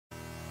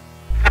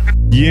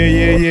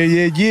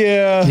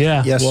Yeah.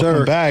 Yes, Welcome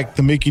sir. back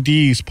to Mickey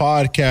D's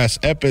podcast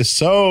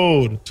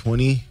episode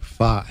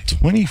 25.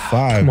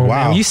 25. Come on,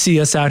 Wow. man. You see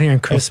us out here in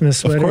Christmas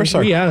sweaters. Of course,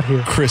 our we out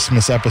here.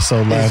 Christmas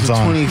episode lands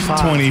on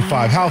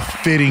 25. How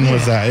fitting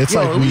was that? It's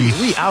Yo, like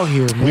we out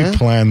here, man. we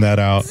planned that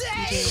out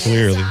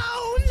clearly.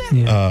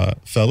 Yeah.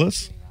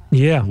 Fellas,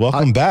 Yeah.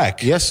 welcome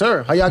back. Yes,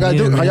 sir. How y'all Yeah,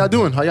 doing? How man. y'all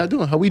doing? How y'all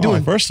doing? How we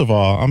doing? First of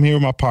all, I'm here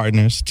with my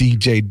partners,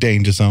 DJ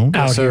Danger Zone,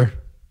 Out sir.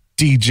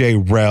 here. DJ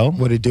Rel.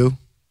 What it do?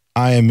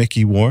 I am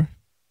Mickey War.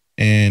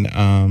 And,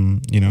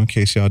 in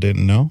case y'all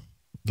didn't know,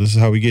 this is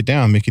how we get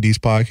down. Mickey D's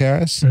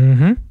podcast,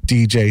 Mm-hmm.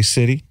 DJ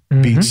City,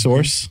 Beat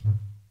Source.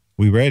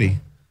 We ready.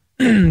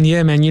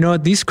 Yeah, man. You know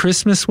what? These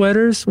Christmas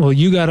sweaters, well,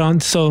 you got on.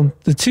 So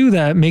the two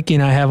that Mickey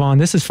and I have on,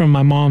 this is from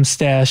my mom's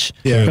stash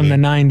Yeah. from the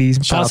 90s, Shout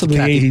out to possibly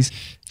Kathy. 80s.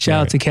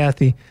 Shout out to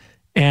Kathy.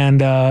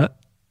 And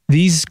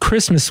these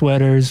Christmas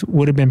sweaters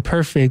would have been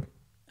perfect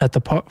at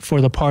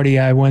for the party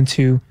I went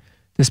to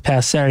this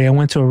past Saturday. I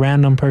went to a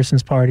random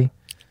person's party.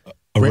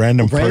 A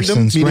random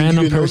person's. Meaning you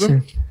Random didn't know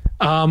them?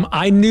 person.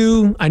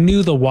 I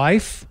knew the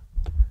wife,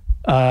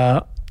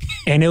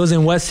 and it was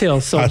in West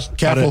Hill. So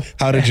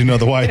How did you know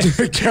the wife?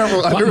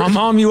 Careful. my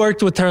mom, you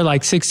worked with her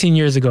like 16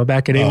 years ago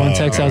back at A1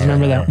 Textiles.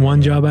 Remember that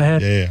one job I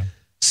had? Yeah.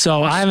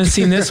 So I haven't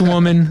seen this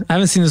woman. I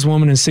haven't seen this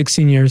woman in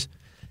 16 years,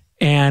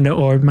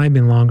 or it might have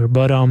been longer.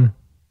 But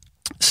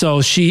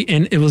so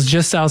it was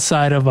just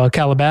outside of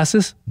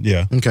Calabasas.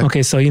 Yeah.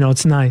 Okay, so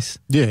it's nice.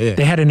 Yeah.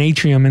 They had an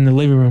atrium in the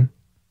living room.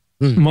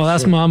 Well,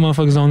 that's my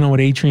motherfuckers don't know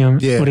what an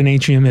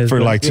atrium is. For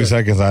but- like 2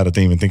 seconds, I had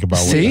to even think about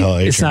what the See, hell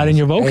it's not in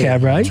your vocab, Hey,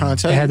 right? I'm trying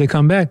to tell It had you. to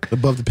come back.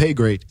 Above the pay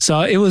grade. So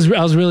I was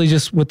really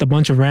just with a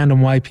bunch of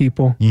random white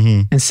people,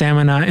 and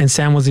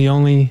Sam was the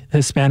only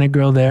Hispanic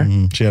girl there.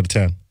 She had a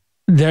 10.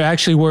 There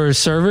actually were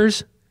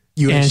servers,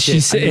 You ain't and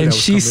shit. I knew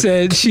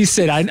that was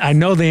coming. I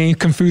know they ain't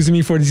confusing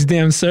me for these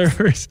damn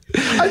servers.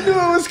 I knew it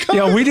was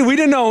coming. Yo, we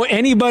didn't know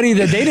anybody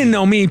that they didn't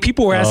know me.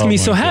 People were asking Oh me,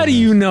 my so how do goodness.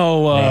 you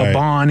know Right.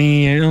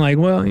 Bonnie? And I'm like,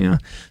 well,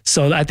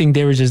 So I think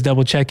they were just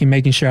double checking,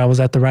 making sure I was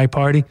at the right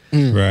party.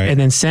 Right. And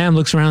then Sam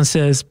looks around and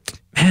says,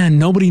 man,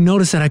 nobody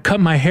noticed that I cut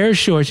my hair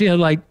short. She had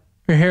like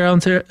her hair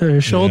onto her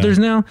shoulders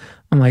now.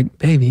 I'm like,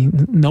 baby,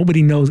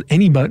 nobody knows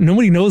anybody.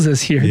 Nobody knows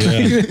us here.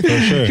 Yeah, for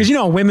sure. Because,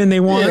 women, they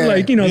want, Yeah,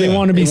 they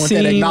want to be They want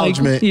that seen.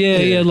 acknowledgement.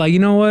 Like, like, you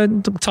know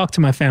what? Talk to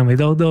my family.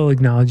 They'll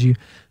acknowledge you.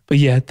 But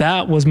yeah,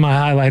 that was my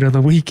highlight of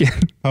the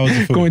weekend. How was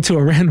the food? Going to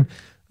a random. It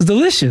was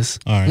delicious.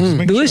 All right. just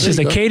make sure. Delicious.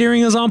 The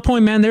catering is on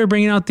point, man. They were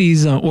bringing out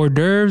these hors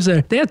d'oeuvres.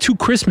 They had 2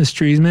 Christmas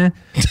trees, man,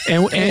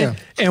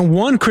 and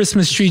one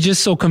Christmas tree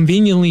just so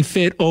conveniently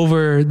fit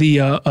over the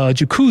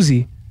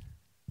jacuzzi.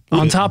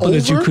 On top of the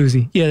over?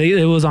 jacuzzi. Yeah,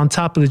 it was on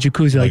top of the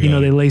jacuzzi. Like,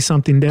 they lay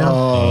something down.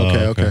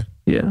 Oh, okay.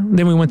 Yeah.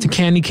 Then we went to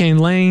Candy Cane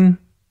Lane,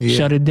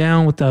 shut it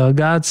down with the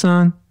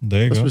Godson.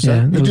 There you go. What's Yeah,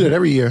 that? it You was- do that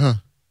every year, huh?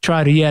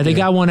 Tried it. Yeah, they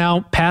got one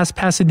out past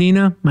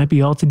Pasadena. Might be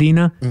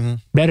Altadena.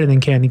 Better than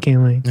Candy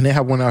Cane Lane. And they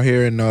have one out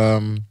here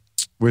in,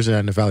 where's it at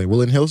in the valley?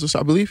 Woodland Hills,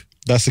 I believe?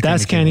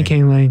 That's Candy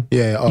Cane Lane.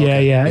 Yeah. Oh, Yeah,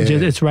 okay. yeah.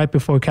 It's right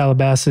before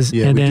Calabasas.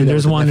 Yeah, and we do then that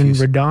there's with the one nephews.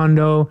 in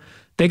Redondo.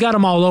 They got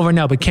them all over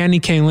now, but Candy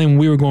Cane Lane, when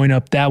we were going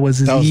up, that was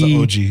That was the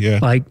OG, yeah.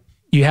 Like,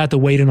 you had to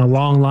wait in a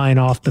long line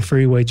off the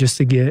freeway just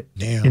to get.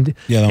 Damn. And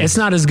Yeah, that it's was-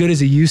 not as good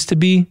as it used to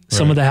be.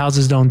 Some Right. of the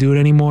houses don't do it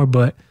anymore,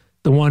 but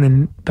the one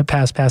in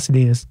past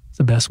Pasadena is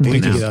the best They one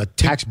need to now. get a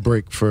tax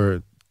break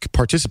for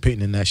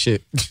participating in that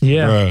shit.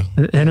 Yeah.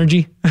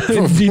 Energy. For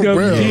real.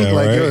 DWG. Yeah,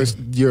 like right.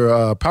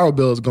 your power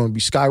bill is going to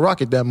be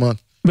skyrocket that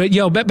month. But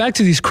yo, back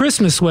to these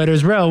Christmas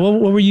sweaters, Rel.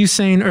 What were you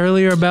saying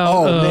earlier about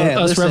Oh, man,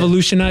 us listen.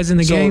 revolutionizing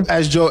the So game?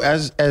 as Joe,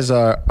 as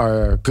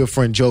our good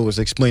friend Joe was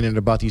explaining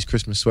about these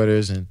Christmas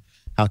sweaters and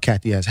how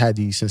Kathy has had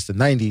these since the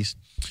 90s,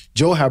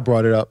 Joe had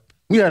brought it up.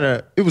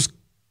 It was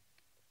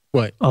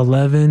what,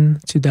 2011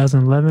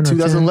 or 10?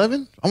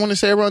 2011? I want to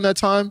say around that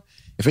time.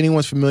 If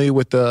anyone's familiar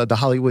with the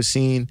Hollywood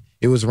scene,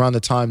 it was around the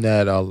time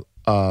that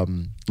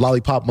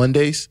Lollipop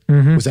Mondays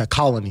was at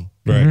Colony.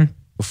 Right.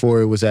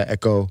 Before it was at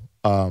Echo,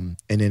 and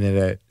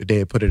then they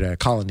had put it at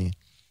Colony.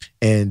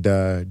 And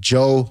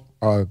Joe,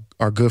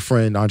 our good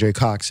friend Andre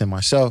Cox, and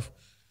myself,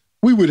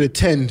 we would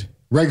attend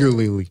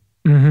regularly.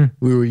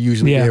 We were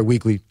usually Yeah. there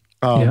weekly.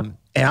 And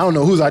I don't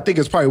know I think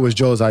it probably was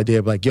Joe's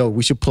idea, but like, yo,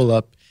 we should pull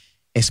up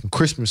in some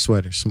Christmas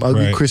sweaters, some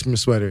ugly Right.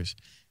 Christmas sweaters.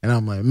 And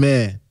I'm like,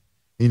 man,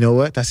 you know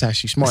what? That's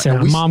actually smart. Said,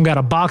 And we- Mom got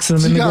a box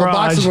of them in she the got a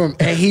box garage. of them,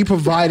 and he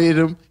provided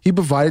them. He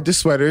provided the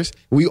sweaters.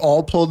 We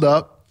all pulled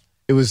up.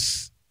 It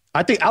was,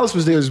 I think Alice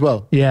was there as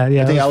well. Yeah. I think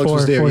it was Alex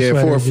was there. four Yeah,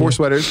 sweaters, four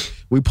sweaters.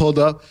 We pulled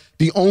up.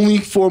 The only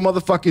 4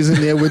 motherfuckers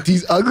in there with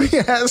these ugly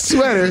ass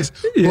sweaters.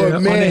 Yeah,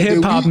 on a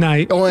hip-hop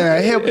night. On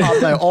a hip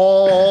hop night.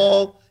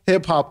 All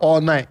hip hop all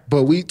night.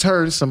 But we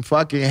turned some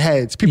fucking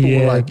heads. People were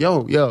Yeah. like,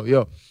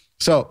 yo.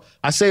 So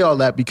I say all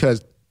that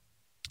because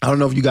I don't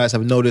know if you guys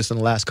have noticed in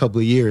the last couple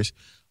of years,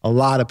 a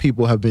lot of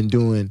people have been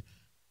doing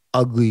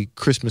ugly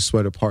Christmas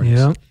sweater parties.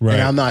 Yeah. Right.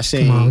 And I'm not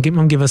saying, Come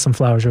on, give us some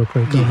flowers real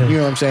quick. Go you ahead.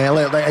 know what I'm saying?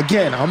 Like,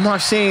 again, I'm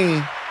not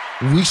saying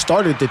we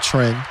started the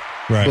trend,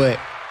 Right. but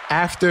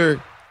after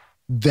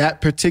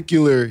that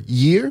particular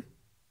year,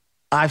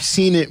 I've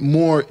seen it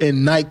more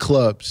in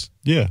nightclubs.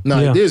 Yeah. Now,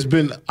 Yeah. there's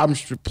been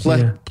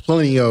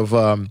plenty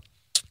of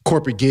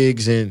corporate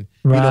gigs and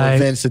Right.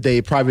 events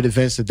private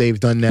events that they've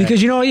done that.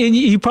 Because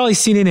you probably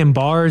seen it in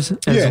bars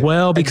as Yeah,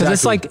 well. Because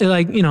exactly. it's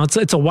like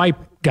it's a white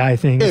guy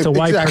thing. It's a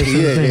white person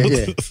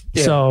thing.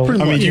 Yeah. So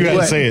Pretty I mean, much. you had to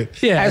But say it.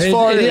 yeah, As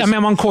far as- I mean,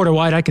 I'm on quarter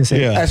white. I can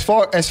say Yeah. it. As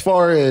far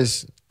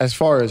as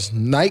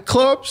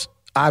nightclubs,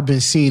 I've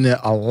been seeing it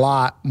a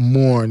lot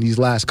more in these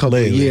last couple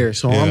Lately, of years.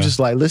 So yeah. I'm just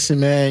like, listen,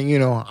 man,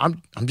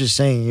 I'm just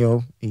saying,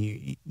 you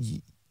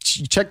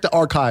check the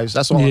archives.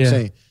 That's all I'm Yeah.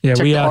 saying. Yeah,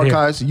 check we the out here.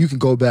 archives. You can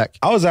go back.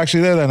 I was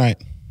actually there that night.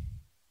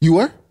 You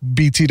were?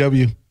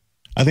 BTW.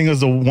 I think it was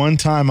the one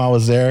time I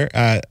was there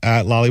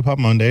at Lollipop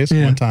Mondays.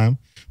 Yeah. One time.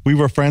 We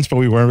were friends, but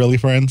we weren't really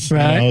friends.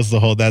 Right. That was the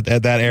whole that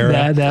era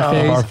That of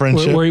phase. our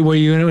friendship. Were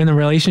you in a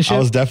relationship? I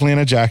was definitely in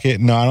a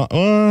jacket. No, I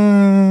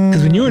don't.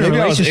 Because when you were in a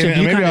maybe I was relationship,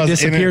 you maybe kind I of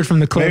was in disappeared and- from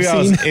the club Maybe I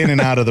scene. was in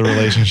and out of the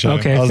relationship.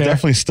 Okay, I was fair.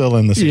 definitely still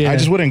in the scene. Yeah. I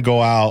just wouldn't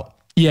go out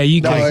Yeah,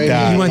 you No, like,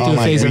 that you went through on, a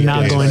like, phase of not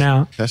weekdays. going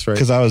out. That's right.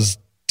 because I was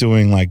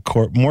doing like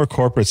more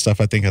corporate stuff.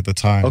 I think at the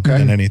time Okay.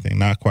 than anything,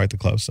 not quite the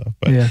club stuff.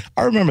 But Yeah.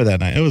 I remember that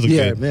night. It was a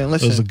Yeah, good. man, it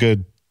was listen. a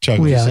good chug.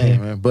 We out Saying,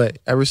 here. man. But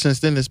ever since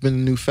then, it's been a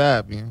new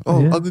fab.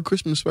 Oh, Yeah. ugly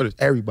Christmas sweaters.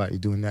 Everybody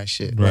doing that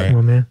shit. Right. Come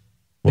on, man.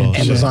 Well,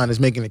 shit. Amazon is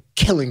making a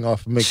killing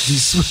off of making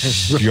these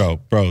sweaters. Yo,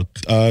 bro,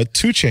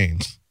 2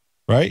 Chainz,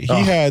 right? He Oh.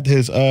 had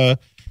his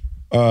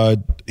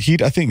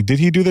I think did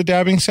he do the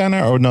dabbing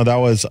Santa or no? That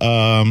was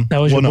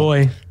Your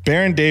boy.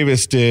 Baron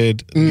Davis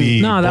did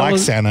the No, that Black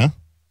was- Santa,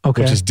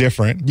 Okay. which is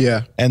different.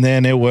 Yeah. And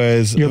then it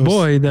was Your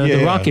boy,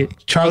 the Rocket,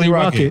 Charlie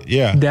Rocket,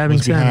 Yeah, dabbing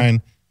was Santa.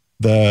 behind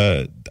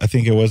I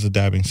think it was a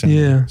dabbing Santa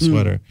Yeah.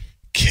 sweater,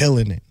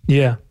 killing it.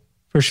 Yeah,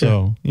 for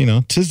sure.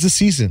 So tis the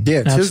season.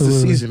 Yeah, tis the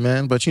Absolutely. season,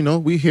 man. But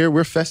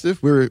we're festive.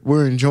 We're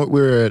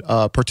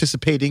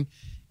participating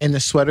in the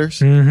sweaters.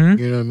 Mm-hmm.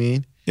 You know what I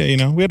mean?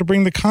 Yeah, we had to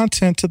bring the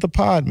content to the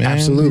pod, man.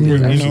 Absolutely,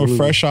 We're, absolutely. we're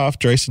fresh off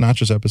Dre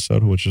Sinatra's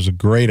episode, which was a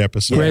great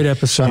episode. Great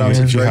episode, Shout out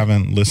man. if you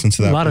haven't listened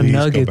to that. A lot of please go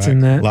nuggets back. in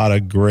that. A lot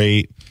of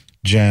great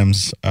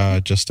gems,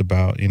 just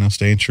about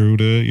staying true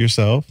to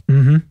yourself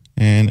Mm-hmm.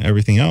 and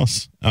everything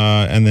else.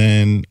 And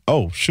then,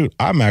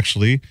 I'm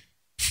actually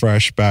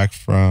fresh back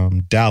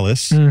from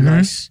Dallas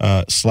Nice.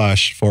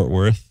 / Fort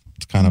Worth.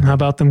 It's kind of How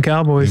about them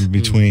Cowboys? in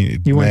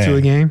between. You went to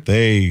a game?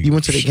 You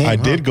went to the game, I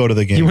huh? did go to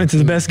the game. You went to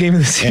the best game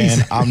of the season.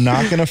 And I'm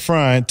not gonna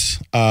front.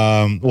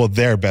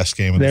 Their best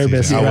game of the Their season.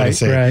 best- I want right, to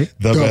say right.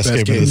 the best game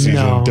of the season,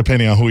 No.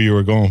 depending on who you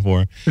were going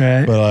for.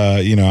 Right. But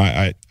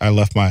I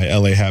left my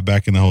LA hat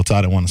back in the hotel.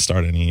 I didn't want to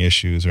start any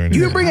issues or anything.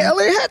 You didn't bring an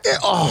LA hat there?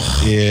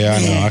 Oh, Yeah,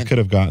 I know. I man. could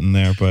have gotten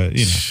there, but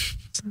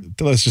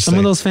let's just Some say.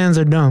 of those fans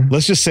are dumb.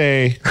 Let's just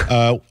say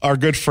our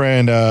good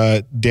friend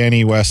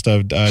Danny West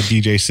of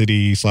DJ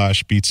City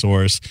 / Beat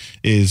Source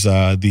is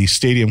the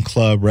Stadium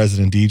Club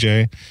resident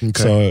DJ. Okay.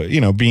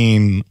 So,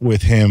 being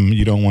with him,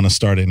 you don't want to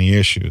start any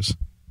issues.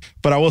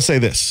 But I will say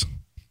this.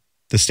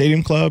 The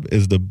Stadium Club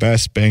is the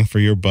best bang for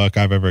your buck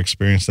I've ever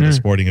experienced at a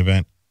sporting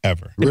event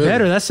ever. Really?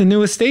 Better. That's the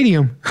newest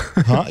stadium.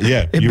 Huh?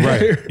 Yeah, you're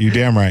better. right. You're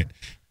damn right.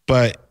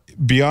 But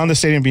beyond the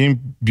stadium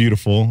being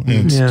beautiful,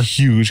 and it's Yeah.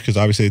 huge because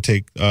obviously they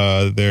take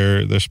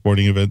their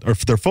sporting event or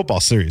their football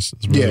series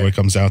is really Yeah. what it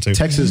comes down to.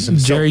 Texas and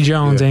Jerry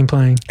Jones ain't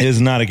playing It is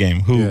not a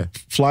game. Who Yeah.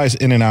 flies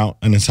in and out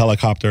in his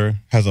helicopter,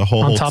 has a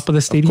whole on top of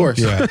the stadium. course.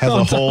 yeah, has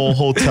a whole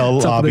hotel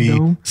top of the lobby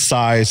dome.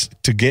 size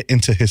to get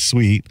into his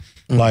suite.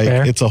 Like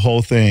Fair. it's a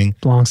whole thing.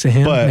 Belongs to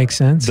him. But Makes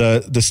sense.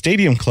 The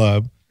Stadium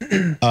Club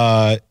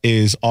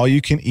is all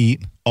you can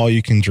eat, all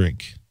you can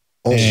drink.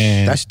 Oh,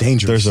 And that's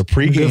dangerous. There's a Good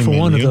pregame for menu.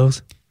 one of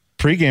those.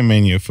 Pregame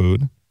menu of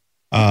food.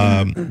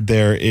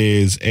 There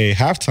is a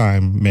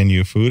halftime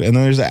menu of food, and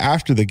then there's an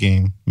after the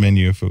game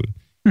menu of food.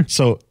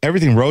 So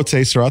everything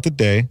rotates throughout the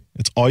day.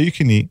 It's all you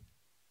can eat.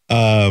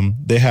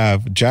 They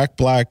have Jack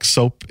Black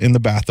soap in the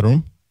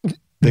bathroom.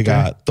 They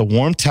got the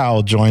warm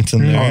towel joints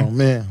in there. Oh,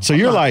 man. So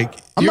you're like,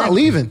 I'm not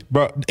leaving.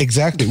 bro.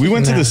 Exactly. We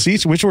went to Nah. the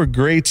seats, which were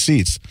great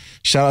seats.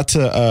 Shout out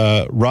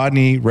to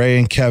Rodney, Ray,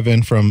 and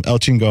Kevin from El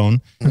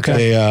Chingon.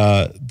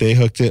 Okay. They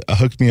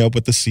hooked me up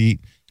with the seat,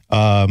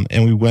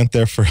 and we went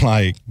there for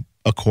like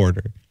a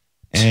quarter.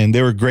 And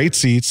they were great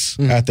seats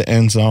at the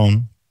end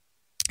zone.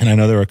 And I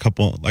know there were a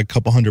couple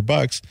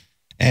 $100,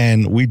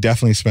 and we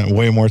definitely spent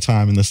way more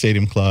time in the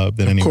Stadium Club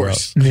than anywhere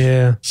course. else.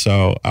 Yeah.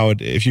 So I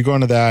would, if you go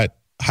into that,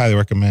 highly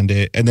recommend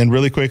it. And then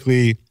really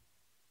quickly,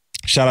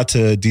 shout out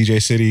to DJ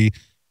City,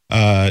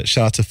 shout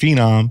out to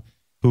Phenom,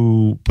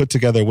 who put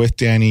together with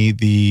Danny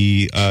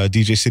the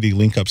DJ City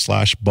Link Up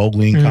 /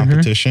 bowling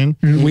competition.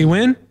 We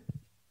win?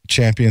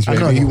 Champions, I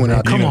baby. know you went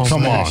out there. Come on,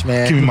 Come smash, on.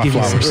 man. Give me my Give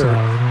us flowers. some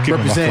flowers. Give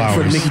me my Represent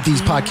for the flowers. Mickey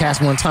D's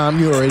podcast one time.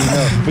 You already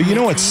know. But you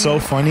know what's so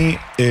funny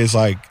is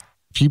like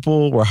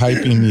people were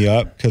hyping me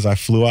up because I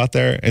flew out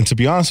there. And to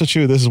be honest with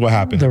you, this is what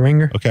happened. The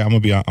ringer? Okay, I'm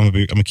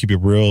gonna keep it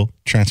real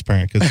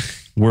transparent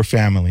because we're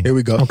family. Here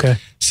we go. Okay.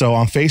 So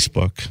on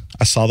Facebook,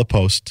 I saw the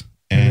post,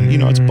 and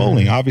it's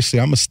bowling. Obviously,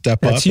 I'm gonna step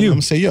That's up and you. I'm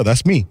gonna say, "Yo,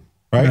 that's me,"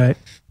 right? Right.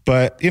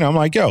 But I'm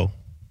like, "Yo,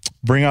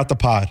 bring out the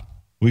pod.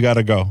 We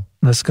gotta go.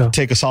 Let's go.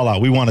 Take us all out.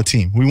 We want a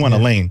team. We want a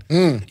lane." Yeah,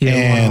 we want a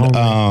And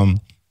home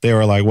they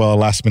were like, well,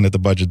 last minute, the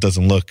budget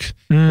doesn't look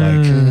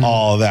like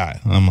all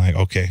that. I'm like,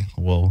 okay,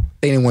 well,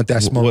 They didn't want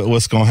that smoke.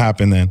 what's going to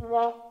happen then?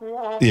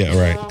 Yeah,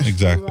 right.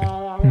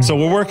 Exactly. So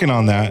we're working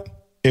on that.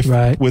 If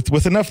Right.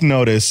 with enough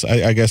notice,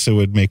 I guess it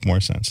would make more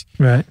sense.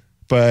 Right.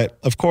 But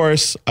of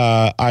course,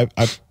 I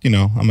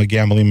I'm a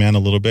gambling man a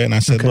little bit, and I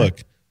said, Okay.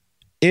 look,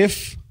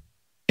 if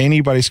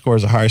anybody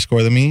scores a higher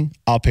score than me,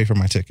 I'll pay for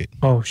my ticket,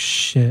 Oh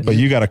shit. but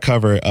you got to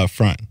cover it up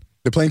front,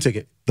 The plane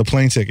ticket. the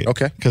plane ticket,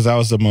 Okay. because that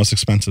was the most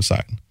expensive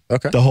side.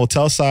 Okay. The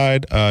hotel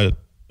side, of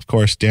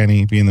course,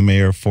 Danny being the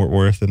mayor of Fort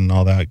Worth and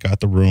all that, got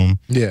the room.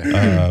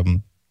 Yeah.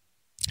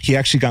 He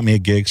actually got me a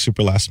gig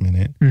super last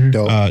minute.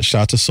 Dope.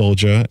 Shout out to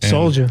Soulja.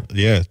 Soulja.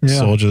 Yeah, Yeah.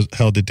 Soulja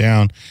held it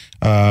down.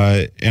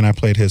 And I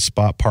played his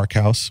spot, Park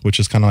House, which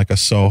is kind of like a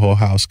Soho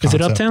house Is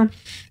concept. it uptown?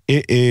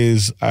 It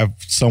is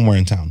somewhere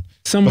in town.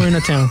 Somewhere in the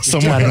town.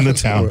 Somewhere in the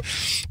town.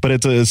 But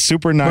it's a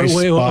super nice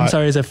Wait, spot. I'm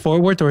sorry. Is it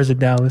Fort Worth or is it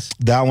Dallas?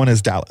 That one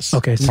is Dallas.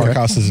 Okay, Park okay.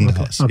 House is in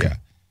Dallas. okay. Yeah.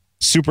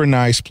 Super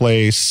nice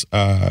place.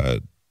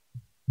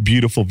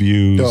 Beautiful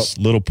views,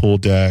 Dope. little pool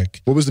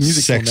deck. What was the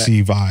music from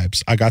Sexy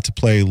vibes. I got to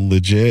play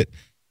legit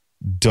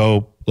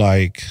dope,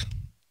 like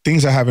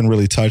things I haven't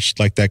really touched,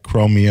 like that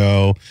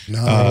Chromeo,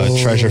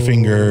 Treasure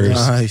Fingers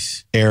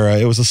Nice. era.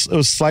 It was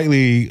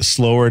slightly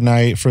slower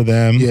night for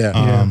them.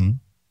 Yeah.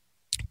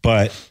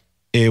 But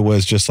it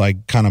was just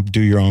like kind of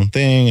do your own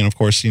thing. And of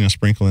course,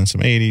 sprinkle in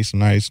some 80s, some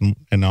 90s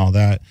and all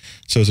that.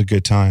 So it was a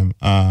good time.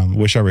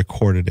 Wish I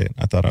recorded it.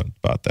 I thought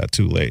about that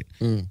too late.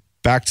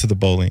 Back to the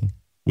bowling.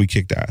 We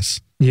kicked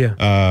ass.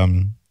 Yeah.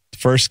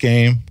 First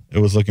game, it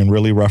was looking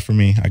really rough for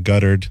me. I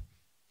guttered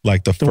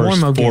like the first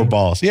warm-up 4 game.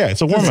 balls. Yeah, it's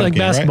a warm-up It's like game,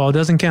 basketball. right? It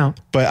doesn't count.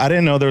 But I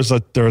didn't know there was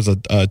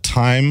a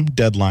time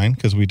deadline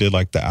because we did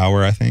like the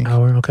hour, I think.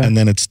 Hour. Okay. And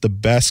then it's the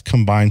best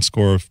combined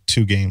score of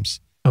 2 games.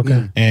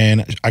 Okay.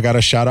 And I got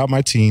to shout out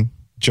my team,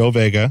 Joe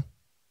Vega,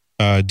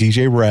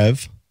 DJ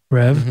Rev,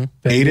 Rev. Vega.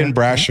 Aiden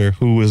Brasher,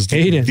 who was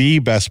Aiden. the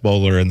best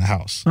bowler in the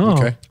house. Oh.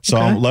 Okay. So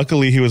okay.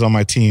 luckily he was on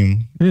my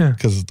team Yeah.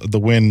 because the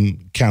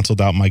win canceled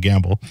out my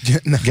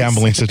Nice.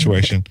 gambling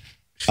situation.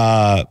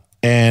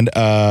 And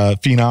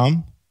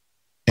Phenom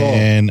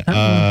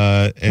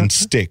and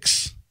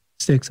Sticks.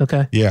 Sticks.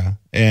 Okay. Yeah.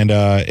 And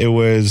it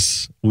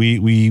was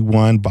we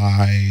won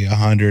by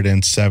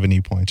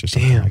 170 points or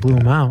something. Damn. like Blew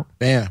that. him out.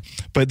 Damn.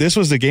 But this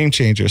was the game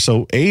changer.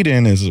 So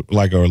Aiden is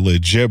like a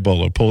legit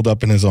bowler, pulled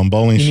up in his own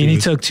bowling You mean he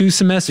shoes. took 2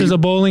 semesters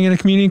of bowling in a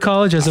community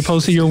college as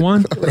opposed to your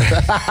one?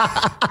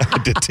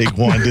 I did take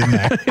one, didn't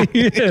I?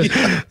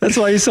 Yeah. That's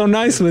why you're so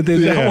nice with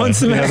it. That one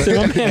semester.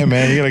 my Hey man.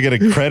 man, you gotta get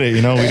a credit.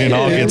 We didn't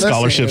all get listen,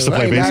 scholarships to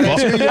play right,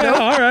 baseball. Yeah,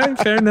 all right,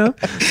 fair enough.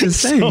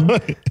 Just saying.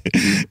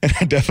 And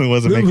I definitely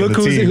wasn't making Look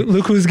the team.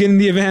 look who's getting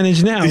the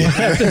advantage now.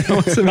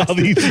 All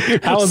these years.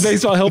 How is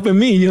baseball helping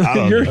me? You're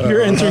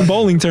entering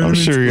bowling I'm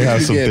tournaments. sure you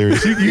have some Yeah.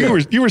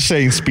 theories. You were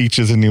saying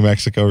speeches in New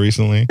Mexico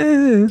recently.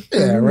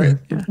 Yeah, right.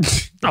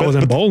 I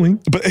wasn't bowling.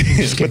 But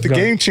the going.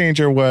 game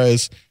changer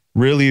was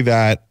really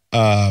that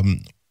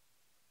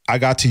I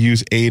got to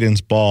use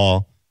Aiden's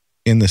ball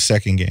in the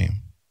second game.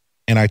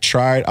 And I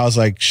was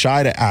like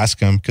shy to ask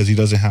him because he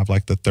doesn't have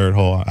like the third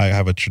hole. I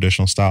have a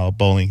traditional style of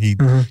bowling. He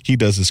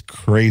does this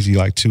crazy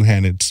like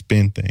 2-handed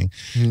spin thing.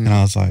 And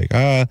I was like,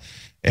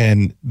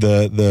 and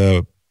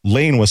the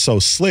lane was so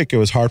slick, it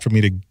was hard for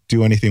me to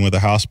do anything with a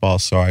house ball.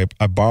 So I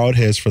borrowed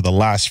his for the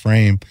last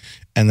frame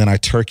and then I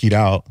turkeyed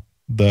out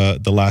the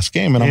last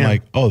game. And I'm Yeah.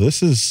 like, oh,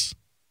 this is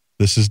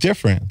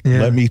different.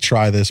 Yeah. Let me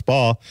try this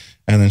ball.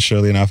 And then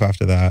surely enough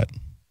after that,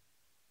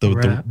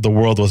 the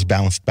world was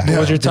balanced back. What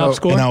was your top Dope.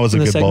 score? And I was a in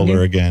the good second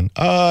bowler game?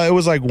 again. It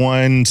was like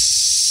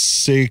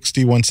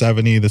 160,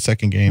 170 the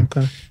second game.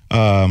 Okay.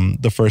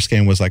 The first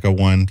game was like a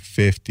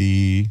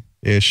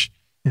 150-ish.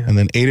 Yeah. And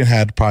then Aiden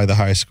had probably the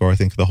highest score, I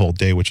think, the whole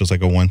day, which was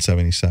like a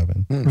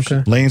 177.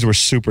 Okay. Lanes were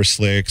super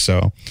slick.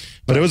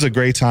 But it was a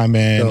great time,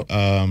 man.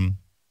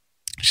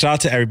 Shout out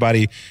to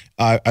everybody.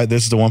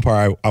 This is the one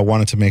part I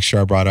wanted to make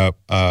sure I brought up.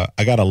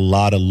 I got a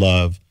lot of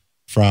love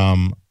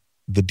from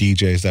the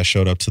DJs that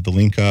showed up to the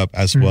link up,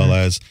 as well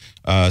as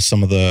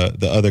some of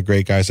the other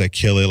great guys that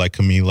kill it, like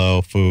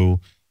Camilo, Fu,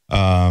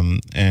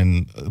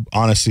 and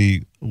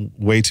honestly,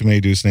 way too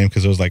many dudes named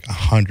because there was like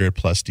 100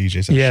 plus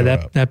DJs. That Yeah, showed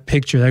that up. that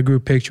picture, that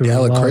group picture. Yeah,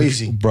 was look large.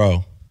 crazy.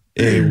 Bro,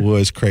 it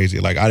was crazy.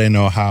 Like I didn't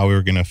know how we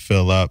were gonna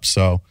fill up.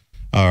 So,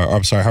 or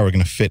I'm sorry, how we are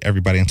gonna fit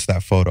everybody into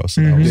that photo.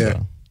 So that was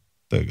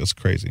that was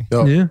crazy.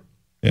 Dope. Yeah.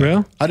 Yeah.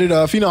 Real? How did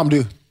Phenom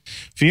do?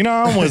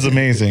 Phenom was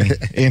amazing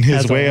in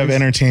his As way of always.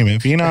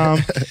 entertainment.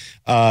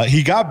 Phenom,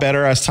 he got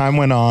better as time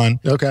went on.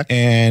 Okay.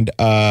 And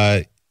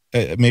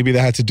maybe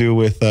that had to do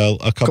with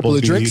a couple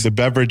of drinks? the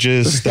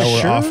beverages that were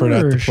Sure, offered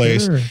at the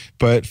place. sure.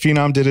 But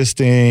Phenom did his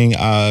thing.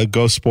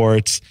 Go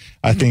Sports.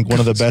 I think one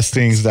of the best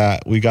things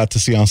that we got to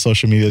see on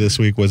social media this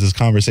week was his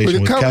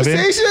conversation with Kevin.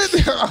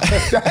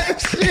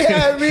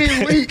 Yeah, I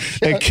mean,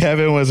 And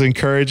Kevin was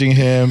encouraging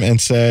him and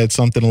said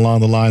something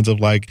along the lines of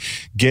like,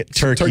 get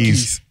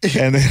turkeys.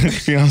 And then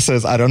Phenom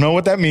says, I don't know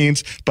what that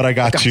means, but I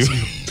got you.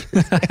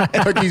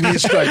 turkeys mean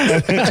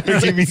strikes.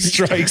 Turkey means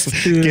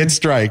strikes, get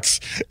strikes.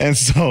 And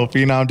so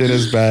Phenom did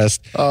his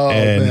best,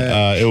 and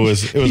it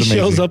was He amazing.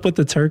 shows up with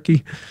the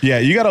turkey. Yeah,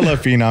 you gotta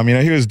love Phenom. You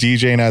know, he was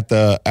DJing at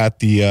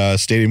the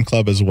Stadium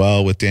Club as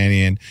well with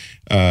Danny,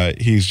 and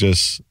he's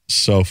just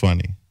so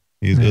funny.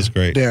 It's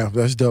great. Damn,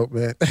 that's dope,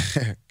 man.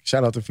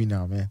 Shout out to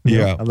Phenom, man.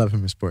 Yeah. I love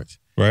him in sports.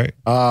 Right,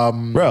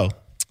 bro.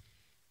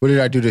 What did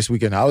I do this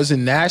weekend? I was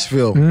in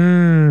Nashville.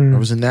 I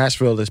was in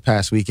Nashville this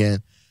past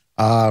weekend.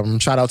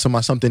 Shout out to my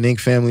Something Inc.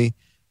 family.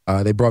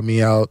 They brought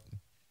me out.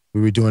 We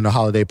were doing a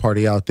holiday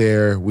party out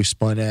there. We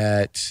spun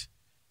at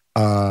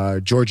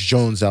George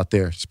Jones out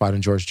there,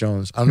 spotting George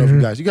Jones. I don't know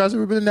if you guys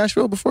ever been to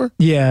Nashville before?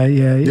 Yeah.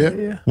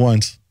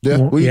 Once. Yeah,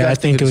 Well, What do you yeah, I guys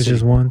think of it the was city?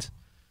 just once.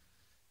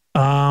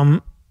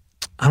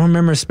 I don't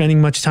remember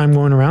spending much time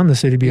going around the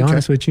city, to be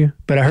honest with you.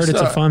 But I heard it's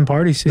a fun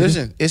party city.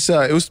 Listen, this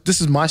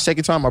is my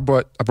second time. I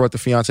brought the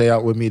fiance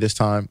out with me this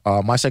time.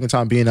 My second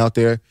time being out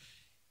there,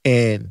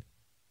 and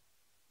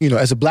you know,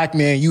 as a black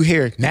man, you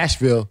hear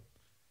Nashville.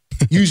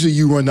 Usually,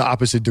 you run the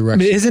opposite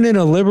direction. Isn't it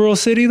a liberal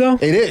city though?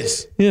 It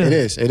is. Yeah. It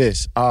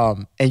is.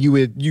 And you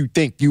would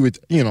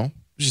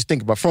just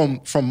think about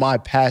from my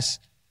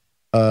past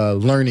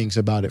learnings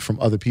about it from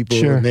other people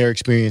Sure. and their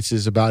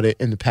experiences about it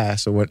in the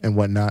past or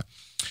whatnot.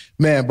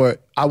 Man,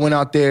 but I went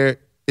out there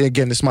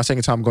again. This is my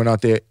second time going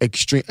out there.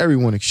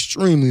 Everyone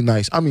extremely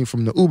nice. I mean,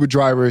 from the Uber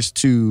drivers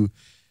to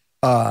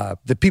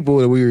the people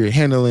that we were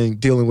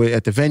dealing with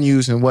at the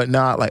venues and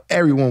whatnot. Like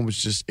everyone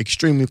was just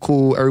extremely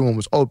cool. Everyone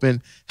was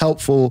open,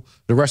 helpful.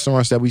 The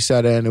restaurants that we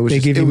sat in, They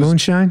give you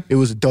moonshine? It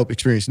was a dope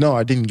experience. No,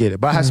 I didn't get it,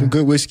 but I had some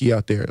good whiskey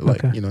out there.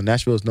 Like Okay.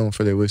 Nashville is known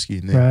for their whiskey,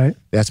 and Right.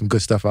 they had some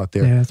good stuff out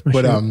there. Yeah, that's my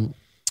but shit.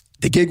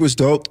 the gig was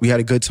dope. We had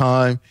a good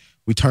time.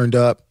 We turned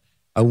up.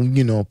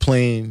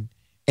 Playing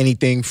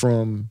anything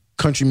from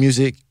country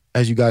music,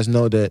 as you guys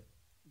know that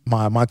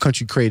my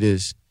country crate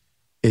is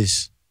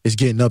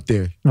getting up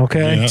there.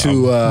 Okay.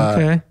 Yeah.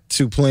 Okay.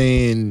 To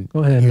playing,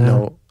 Go ahead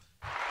now.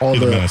 all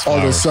Give the man his the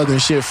flowers. southern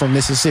shit from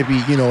Mississippi,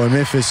 in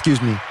Memphis. Excuse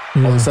me,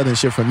 all Yeah. the southern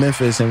shit from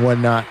Memphis and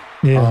whatnot.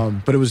 Yeah.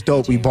 But it was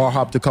dope. We bar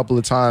hopped a couple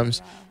of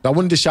times. I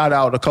wanted to shout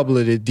out a couple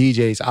of the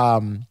DJs.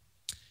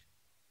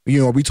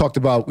 We talked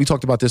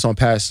about this on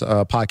past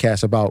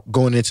podcasts about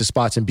going into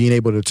spots and being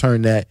able to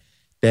turn that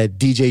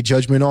DJ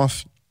judgment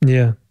off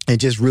Yeah. and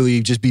just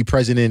really just be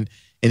present and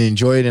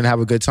enjoy it and have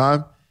a good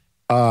time.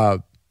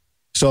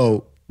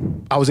 So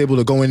I was able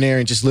to go in there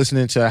and just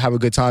listening to have a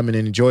good time and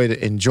enjoy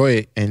it.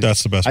 And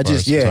That's the best I part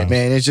just, sometimes.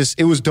 man,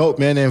 it was dope,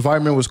 man. The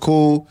environment was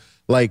cool.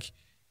 Like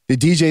the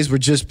DJs were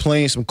just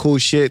playing some cool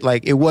shit.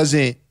 Like there was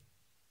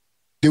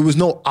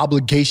no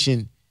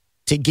obligation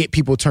to get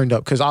people turned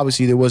up because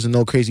obviously there wasn't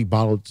no crazy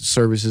bottle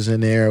services in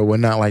there or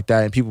whatnot like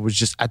that. And people was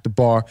just at the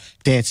bar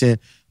dancing,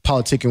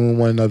 politicking with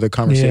one another,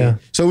 conversating. Yeah.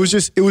 So it was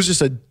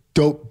just a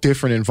dope,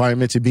 different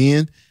environment to be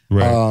in.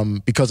 Right.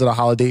 Because of the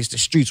holidays, the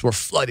streets were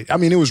flooded. I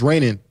mean, it was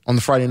raining on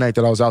the Friday night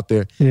that I was out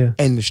there, Yeah.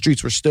 and the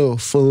streets were still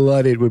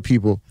flooded with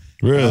people.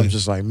 Really? I was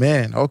just like,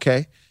 man,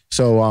 okay.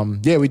 So,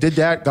 we did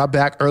that. Got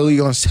back early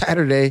on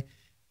Saturday,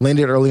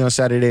 landed early on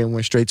Saturday, and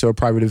went straight to a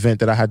private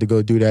event that I had to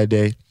go do that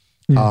day.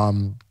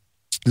 And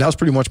that was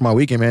pretty much my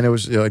weekend, man. It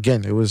was it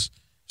was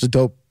a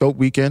dope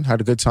weekend.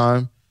 Had a good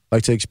time.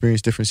 Like to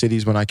experience different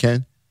cities when I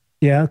can.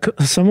 Yeah,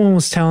 someone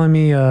was telling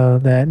me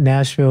that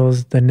Nashville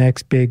is the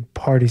next big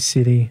party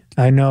city.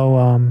 I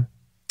know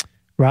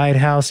Riot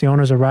House, the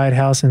owners of Riot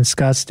House in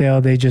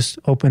Scottsdale, they just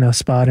opened a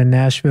spot in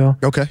Nashville.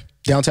 Okay,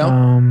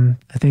 downtown.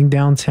 I think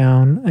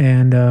downtown,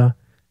 and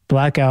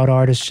Blackout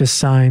Artists just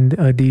signed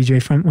a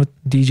DJ with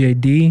DJ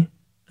D.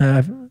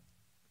 I'll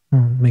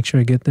make sure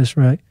I get this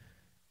right.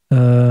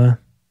 But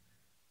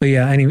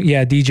yeah, anyway,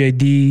 yeah, DJ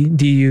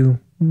Do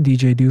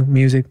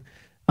Music.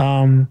 So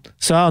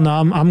I don't know.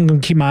 I'm gonna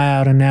keep my eye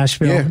out on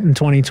Nashville in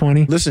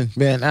 2020. Listen,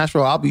 man,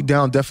 Nashville, I'll be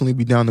down. Definitely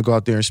be down to go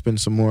out there and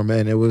spend some more,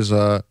 man. It was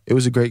a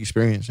great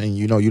experience, and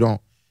you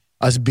don't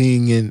us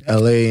being in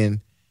LA and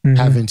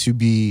having to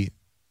be,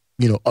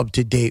 up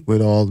to date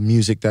with all the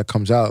music that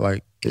comes out.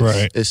 Like,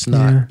 it's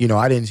not.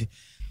 I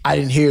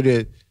didn't hear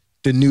the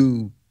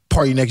new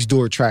Party Next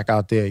Door track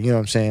out there. You know what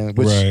I'm saying?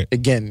 Which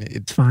again,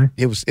 It's fine.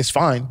 It's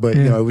fine, but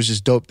it was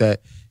just dope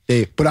that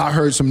they. But I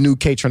heard some new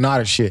K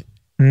Tronada shit.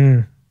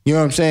 You know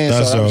what I'm saying?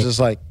 That's so I was dope. just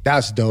like,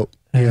 that's dope.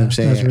 You know what I'm that's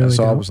saying? really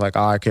So I dope. was like,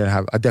 I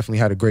definitely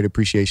had a great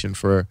appreciation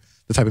for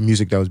the type of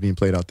music that was being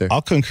played out there.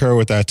 I'll concur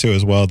with that too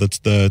as well. That's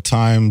the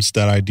times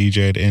that I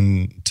DJ'd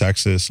in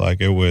Texas, like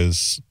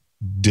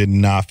did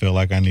not feel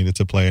like I needed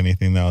to play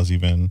anything that was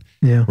even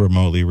Yeah.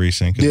 remotely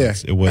recent.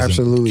 'Cause it wasn't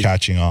absolutely.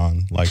 catching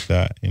on like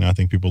that. I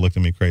think people looked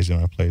at me crazy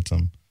when I played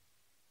some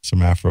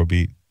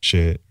Afrobeat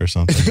shit or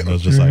something. And it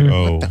was just like,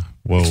 oh,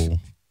 whoa,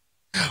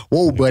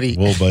 Whoa, buddy.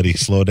 whoa, buddy,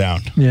 slow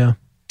down, Yeah.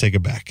 take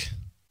it back.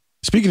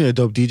 Speaking of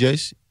dope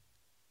DJs,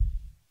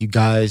 you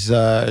guys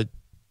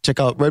check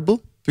out Red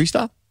Bull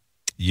Freestyle?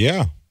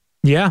 Yeah,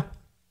 Yeah.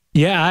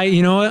 Yeah.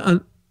 You know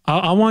what?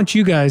 I want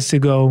you guys to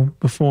go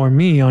before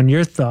me on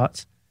your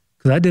thoughts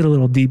because I did a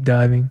little deep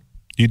diving.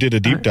 you did a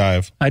deep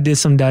dive. I did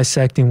some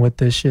dissecting with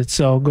this shit.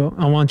 So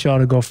I want y'all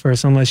to go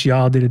first, unless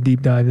y'all did a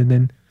deep dive, and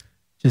then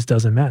it just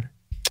doesn't matter.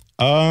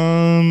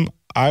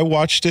 I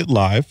watched it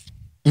live.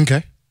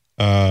 Okay.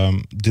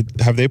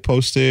 Have they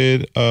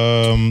posted? I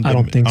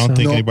don't think so. I don't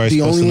think No, anybody's the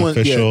posted only an one,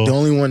 official. the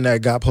only one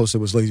that got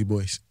posted was Lazy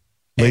Boys.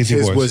 And Lazy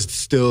his Boys. was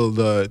still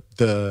the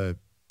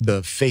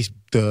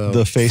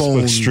Facebook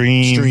phone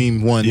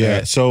stream one Yeah,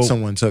 that so-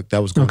 someone took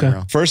that was going Okay.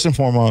 around. First and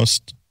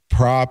foremost,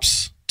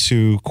 props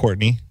to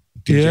Courtney.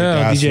 DJ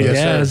Yeah, DJ Dazzler.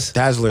 Daz.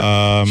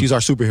 Dazzler. She's our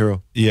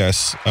superhero.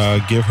 Yes,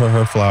 give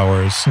her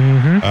flowers.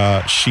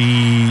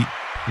 She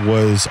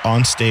was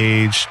on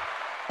stage.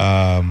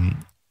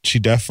 She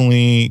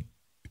definitely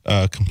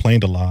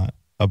complained a lot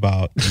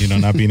about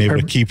not being able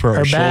to keep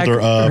her, back,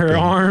 shoulder up, her and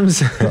arms.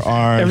 her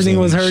arms. Everything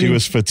and was hurting. She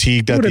was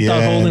fatigued I at would have the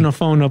thought end. holding a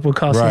phone up would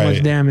cause so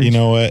much damage. You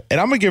know what?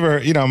 And I'm gonna give her.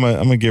 I'm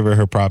gonna give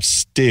her props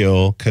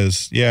still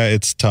because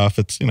it's tough.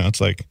 It's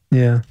it's like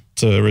Yeah.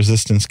 it's a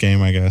resistance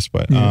game, I guess.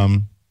 But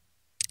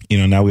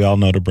now we all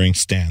know to bring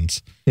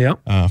stands. Yep.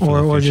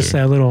 for the Or just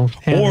future. that little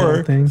handheld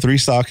Or thing.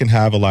 3Style can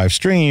have a live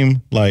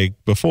stream like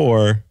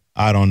before.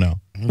 I don't know.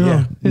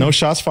 Yeah. No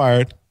shots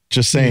fired.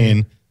 Just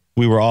saying,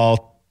 we were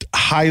all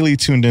highly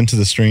tuned into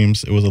the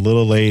streams. It was a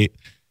little late.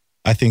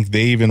 I think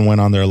they even went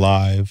on their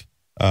live.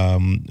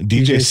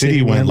 DJ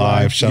City went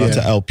live. Shout out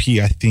to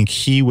LP. I think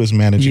he was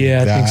managing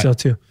Yeah, that. I think so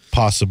too.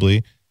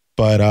 Possibly.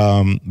 But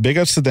big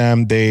ups to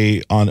them.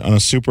 They on a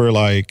super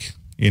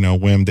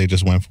whim, they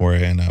just went for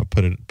it and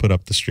put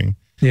up the stream.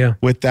 Yeah.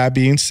 With that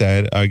being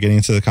said, getting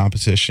into the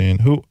competition,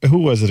 who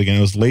was it again?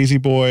 It was Lazy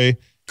Boy,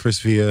 Chris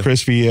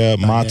Villa.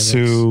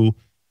 Matsu,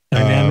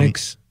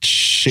 Dynamics.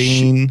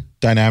 Shane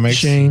Dynamics.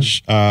 Shane.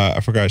 I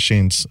forgot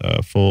Shane's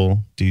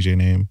full DJ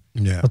name.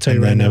 Yeah. I'll tell you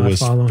And right then now. it I was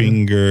follow him.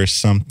 Finger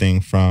something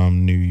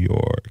from New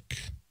York.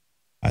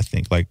 I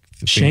think the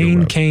Shane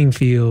Finger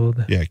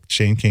Canefield. Yeah,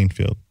 Shane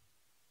Canefield.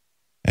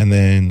 And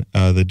then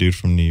the dude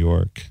from New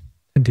York.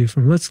 The dude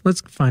from let's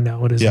find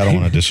out what his Yeah, I name.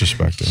 don't want to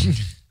disrespect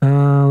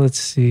him. Let's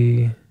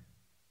see.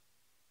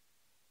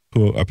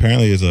 Who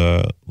apparently is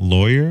a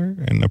lawyer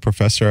and a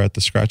professor at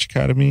the Scratch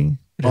Academy.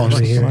 Oh,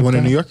 Did I hear one that?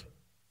 in New York?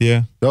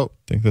 Yeah, Dope.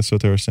 I think that's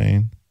what they were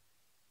saying.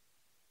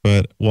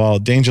 But while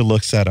Danger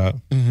looks that up,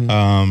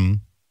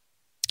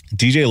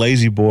 DJ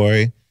Lazy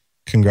Boy,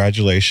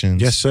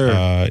 congratulations. Yes,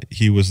 sir.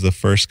 He was the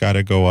first guy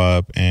to go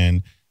up,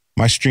 and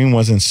my stream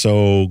wasn't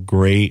so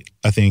great,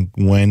 I think,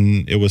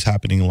 when it was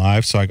happening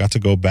live. So I got to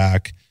go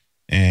back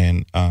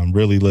and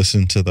really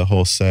listen to the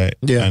whole set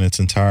in its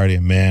entirety.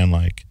 And man,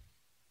 like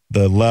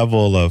the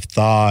level of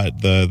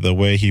thought, the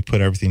way he put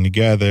everything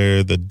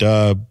together, the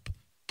dub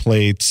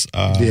plates,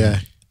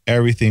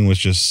 everything was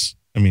just,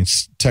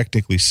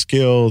 technically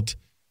skilled,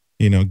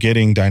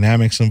 getting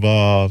dynamics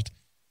involved.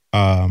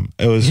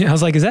 It was, I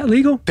was like, is that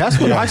legal? That's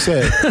what I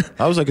said.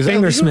 I was like, is that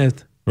legal?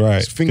 Fingersmith.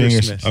 right. It's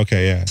Fingersmith.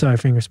 Okay. Yeah. Sorry,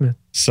 Fingersmith.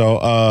 So,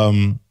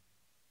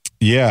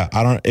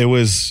 it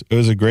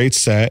was a great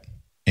set,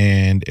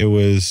 and it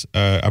was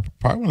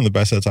probably one of the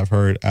best sets I've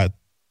heard at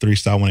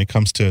 3Style when it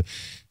comes to,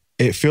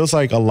 it feels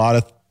like a lot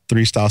of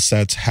 3Style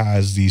sets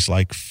has these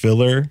like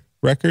filler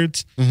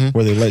records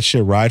where they let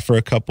shit ride for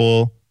a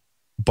couple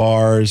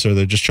bars, or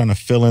they're just trying to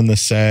fill in the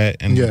set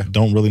and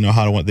don't really know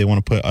how they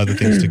want to put other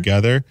things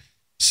together.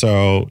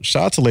 So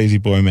shout out to Lazy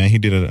Boy, man. He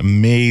did an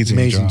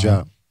amazing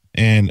job.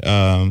 And,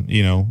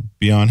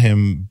 beyond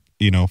him,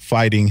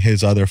 fighting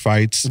his other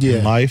fights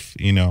in life,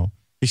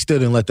 He still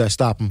didn't let that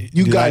stop him.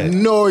 You got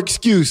no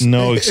excuse.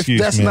 No If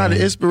excuse, that's man. not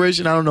an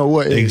inspiration, I don't know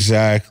what is.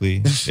 Exactly.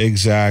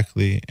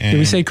 And Did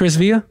we say Chris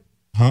Villa?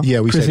 huh?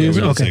 Yeah, we Chris said Villa?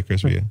 that. We did Okay. say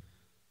Chris Villa.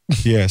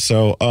 Yeah.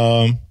 So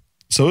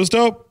it was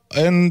dope.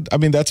 And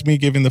that's me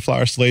giving the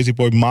flowers to Lazy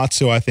Boy.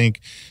 Matsu, I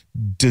think,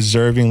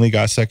 deservingly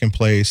got second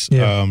place.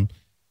 Yeah.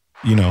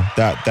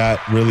 That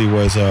really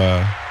was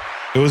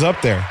it was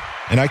up there.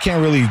 And I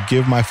can't really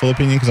give my full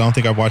opinion because I don't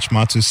think I watched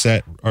Matsu's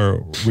set or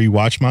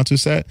rewatched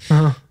Matsu's set.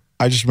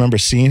 I just remember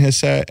seeing his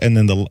set, and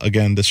then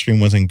the stream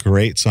wasn't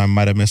great, so I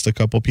might have missed a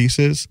couple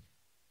pieces.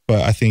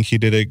 But I think he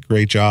did a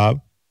great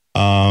job.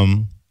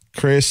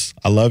 Chris,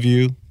 I love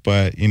you,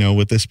 but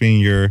with this being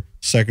your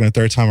second or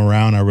third time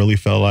around, I really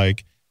felt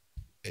like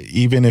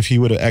even if he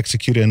would have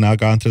executed and not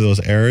gone through those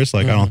errors,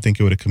 I don't think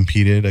it would have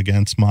competed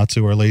against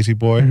Matsu or Lazy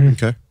Boy.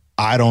 Okay.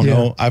 I don't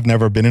know. I've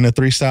never been in a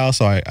 3Style,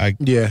 so I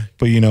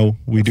But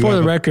we do. For the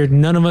have record,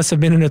 none of us have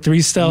been in a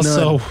 3Style,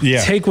 so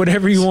take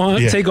whatever you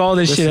want. Yeah. Take all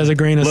this shit as a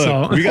grain of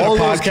salt. we got All a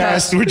those podcast.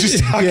 cats- We're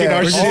just talking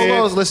our shit.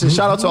 All those, listen,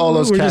 shout out to all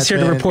those We're cats, just here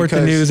to man, report the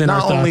because news and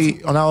not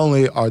our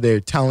only are they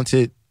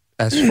talented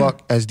as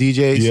fuck as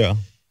DJs, Yeah,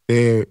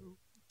 they're,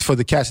 for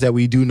the cats that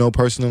we do know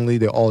personally,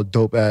 they're all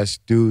dope ass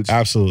dudes.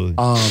 absolutely.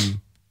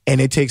 And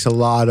it takes a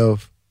lot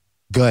of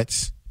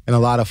guts and a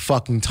lot of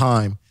fucking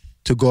time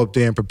to go up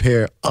there and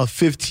prepare a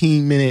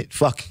 15-minute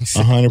fucking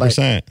set.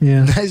 100%.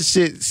 Yeah. That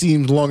shit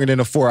seems longer than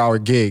a 4-hour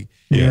gig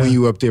when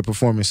you up there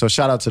performing. So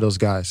shout out to those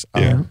guys.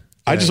 Yeah.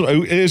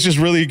 It's just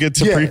really good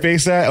to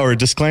preface that, or a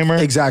disclaimer.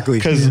 Exactly.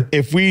 Because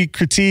if we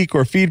critique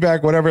or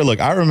feedback, whatever, look,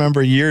 I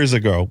remember years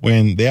ago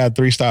when they had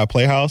 3Style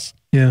Playhouse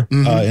Yeah.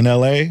 in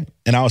LA,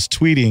 and I was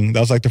tweeting. That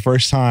was like the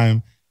first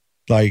time,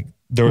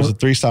 there was a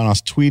 3Style, and I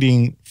was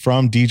tweeting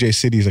from DJ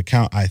City's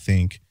account, I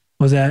think.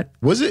 Was it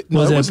Was it? No,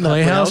 was it it wasn't at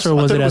Playhouse or I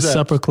was thought it at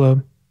Supper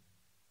Club?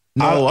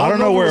 I don't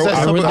know where.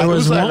 There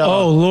was one,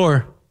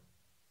 Lore.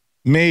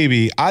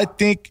 Maybe. I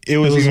think it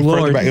was even Lord.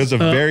 further back. It was a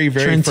very,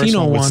 very Trentino first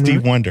one with one, Steve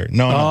right? Wonder.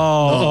 No.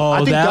 I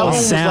think that that one was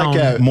was sound.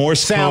 like a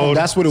Morse sound. code.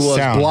 That's what it was.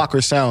 Sound. Block or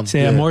sound. So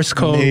yeah, Morse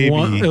code.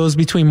 Maybe. It was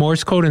between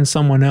Morse code and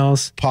someone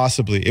else.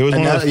 Possibly. It was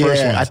And one of the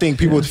first ones. I think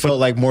people felt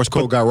like Morse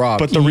code got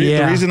robbed. But the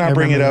reason I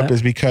bring it up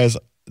is because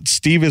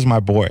Steve is my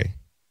boy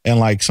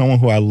and like someone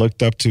who I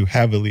looked up to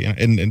heavily.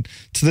 And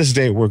to this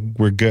day,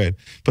 we're good.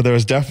 But there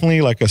was definitely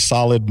like a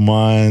solid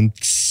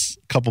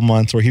couple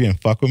months where he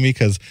didn't fuck with me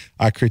because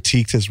I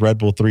critiqued his Red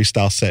Bull 3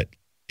 style set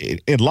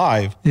in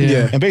live.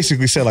 Yeah. And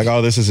basically said like,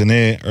 oh, this isn't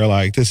it, or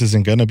like this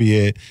isn't gonna be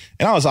it.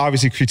 And I was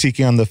obviously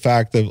critiquing on the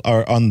fact of,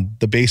 or on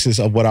the basis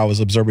of what I was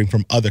observing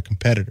from other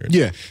competitors.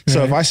 Yeah.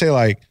 So if I say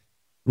like,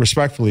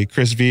 respectfully,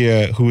 Chris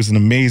Villa, who is an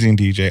amazing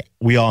DJ,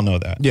 we all know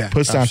that. Yeah,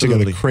 puts down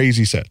absolutely. together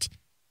crazy sets.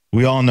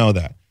 We all know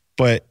that.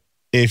 But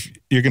if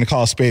you're gonna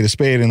call a spade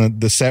and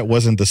the set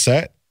wasn't the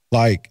set,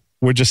 like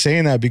we're just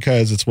saying that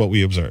because it's what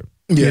we observed.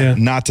 Yeah.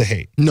 Not to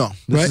hate. No,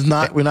 this is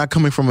not. We're not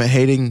coming from a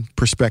hating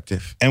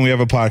perspective. And we have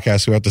a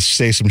podcast, so we have to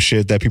say some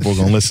shit that people are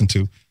gonna listen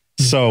to.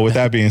 So with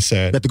that being We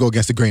said, have to go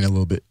against the grain a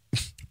little bit.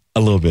 a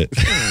little bit.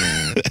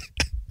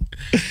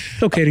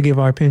 It's okay to give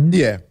our opinion.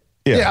 Yeah,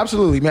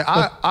 absolutely, man.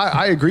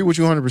 I agree with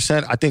you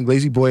 100%. I think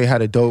Lazy Boy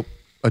had a dope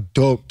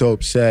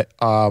set.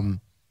 I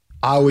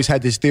always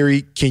had this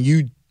theory: can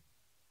you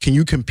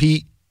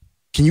compete?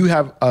 Can you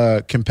have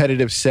a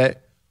competitive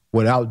set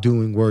without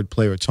doing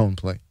wordplay or tone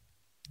play?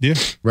 Yeah.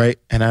 Right.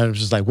 And I was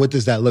just like, what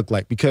does that look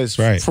like? Because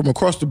from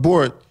across the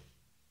board,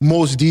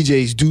 most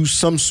DJs do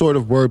some sort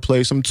of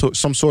wordplay,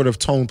 some sort of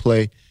tone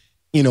play,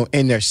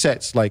 in their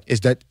sets. Like,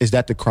 is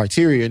that the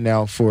criteria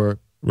now for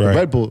the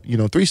Red Bull,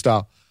 3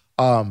 style?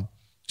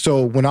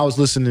 So when I was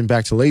listening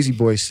back to Lazy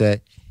Boy's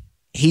set,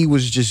 he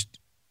was just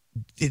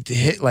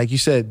like you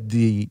said,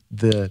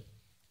 the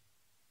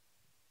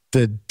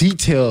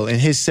detail in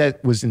his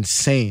set was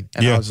insane.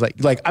 And I was like,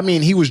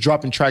 he was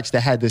dropping tracks that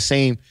had the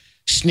same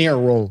snare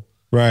roll.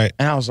 Right.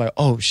 And I was like,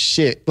 oh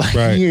shit. Like,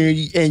 Right.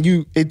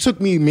 it took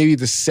me maybe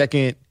the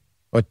second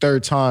or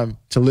third time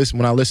to listen,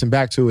 when I listened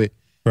back to it,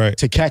 Right.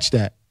 to catch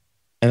that.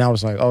 And I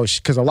was like, oh,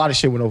 because a lot of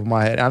shit went over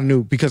my head. I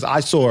knew, because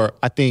I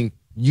think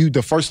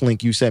the first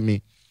link you sent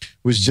me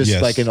was just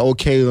like an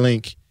okay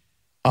link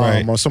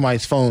on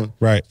somebody's phone.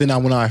 Right. Then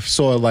when I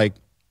saw like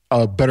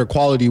a better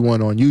quality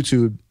one on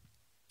YouTube,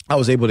 I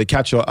was able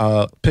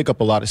to pick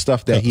up a lot of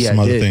stuff that he had some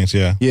other did. things,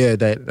 yeah. Yeah,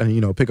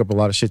 that, pick up a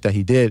lot of shit that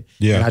he did.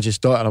 Yeah. And I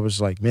just thought, I was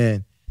like,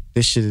 man,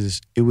 this shit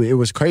it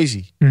was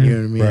crazy. You know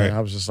what I mean? Right. And I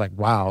was just like,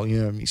 wow, you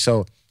know what I mean?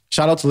 So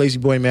shout out to Lazy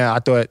Boy, man.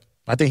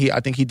 I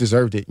think he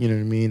deserved it. You know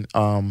what I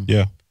mean?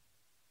 Yeah.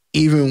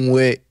 Even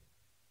with,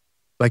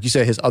 like you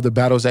said, his other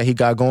battles that he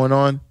got going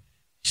on,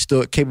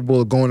 still capable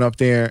of going up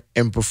there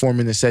and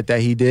performing the set that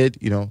he did.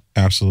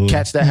 Absolutely.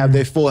 Cats that have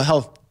their full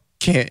health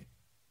can't,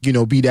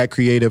 be that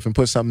creative and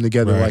put something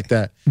together like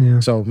that.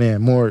 Yeah. So,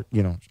 man, more,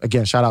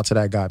 again, shout out to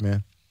that guy,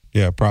 man.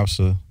 Yeah, props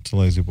to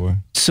Lazy Boy.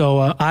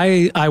 So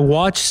I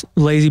watched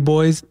Lazy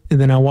Boys, and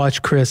then I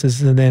watched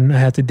Chris's, and then I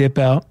had to dip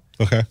out.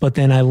 Okay. But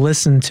then I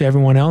listened to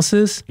everyone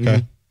else's.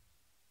 Okay.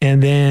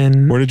 And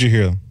then Where did you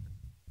hear them?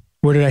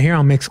 where did I hear?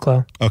 On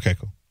Mixcloud. Okay,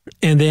 cool.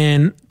 And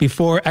then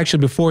before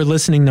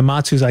listening to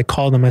Matsu's, I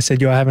called him. I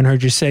said, yo, I haven't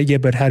heard your set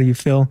yet, but how do you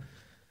feel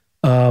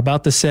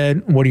about the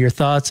set? What are your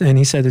thoughts? And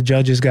he said the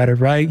judges got it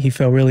right. He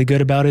felt really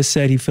good about his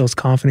set. He feels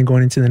confident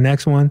going into the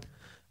next one,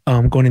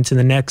 going into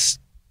the next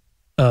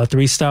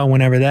 3 style,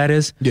 whenever that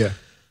is. Yeah.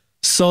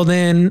 So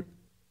then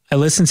I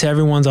listened to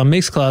everyone's on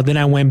Mixcloud. Then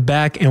I went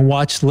back and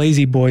watched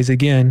Lazy Boys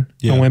again.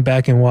 Yeah. I went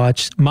back and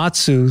watched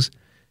Matsu's.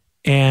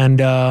 And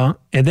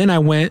then I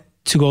went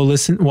to go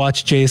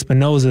watch Jay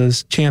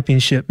Espinoza's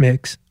championship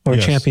mix or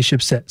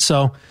championship set.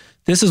 So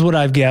this is what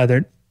I've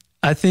gathered.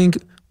 I think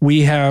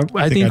we have,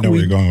 I think I know where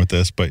you're going with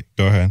this, but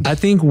go ahead. I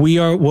think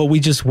what we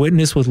just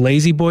witnessed with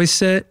Lazy Boy's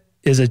set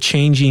is a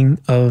changing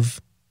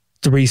of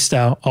 3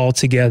 style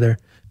altogether.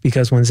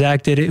 Because when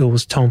Zach did it, it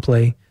was tone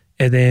play.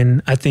 And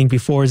then I think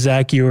before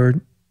Zach, your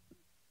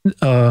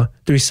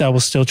 3 style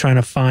was still trying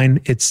to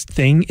find its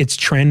thing, its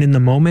trend in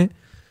the moment.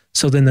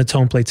 So then the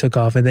tone play took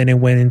off, and then it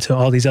went into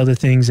all these other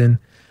things. And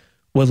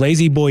what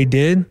Lazy Boy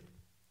did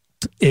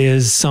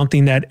is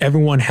something that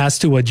everyone has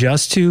to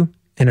adjust to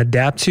and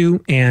adapt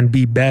to and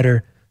be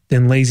better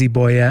than Lazy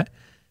Boy at.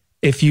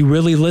 If you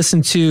really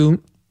listen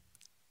to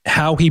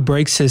how he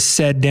breaks his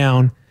set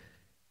down,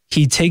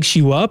 he takes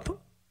you up,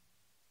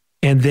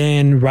 and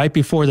then right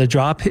before the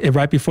drop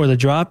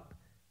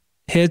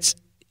hits,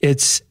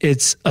 it's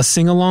a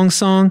sing-along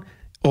song,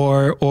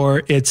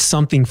 or it's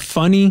something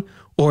funny,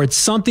 or it's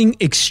something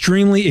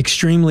extremely,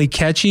 extremely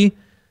catchy,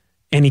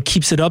 and he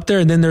keeps it up there.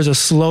 And then there's a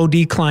slow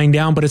decline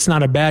down, but it's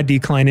not a bad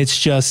decline. It's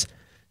just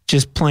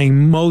playing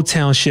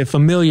Motown shit,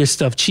 familiar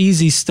stuff,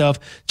 cheesy stuff,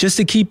 just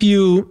to keep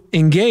you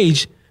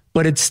engaged,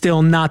 but it's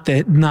still not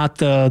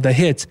the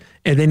hits.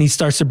 And then he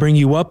starts to bring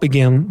you up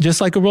again,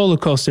 just like a roller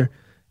coaster.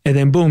 And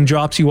then boom,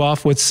 drops you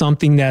off with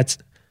something that's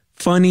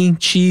funny,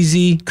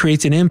 cheesy,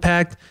 creates an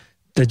impact.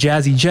 The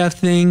Jazzy Jeff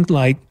thing,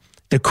 like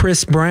the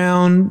Chris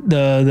Brown,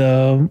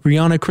 the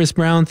Rihanna Chris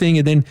Brown thing,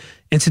 and then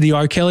into the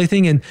R. Kelly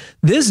thing. And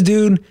this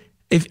dude,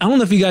 I don't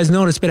know if you guys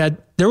noticed,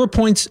 but there were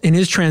points in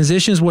his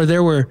transitions where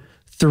there were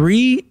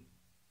 3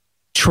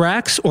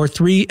 tracks or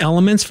 3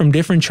 elements from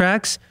different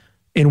tracks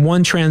in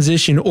one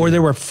transition, or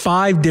there were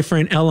 5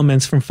 different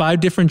elements from 5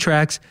 different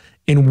tracks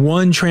in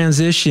one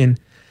transition.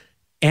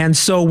 And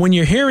so when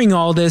you're hearing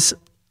all this,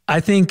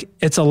 I think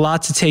it's a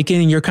lot to take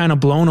in, and you're kind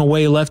of blown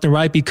away left and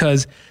right,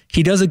 because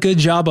he does a good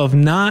job of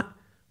not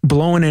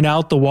blowing it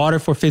out the water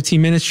for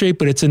 15 minutes straight,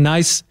 but it's a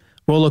nice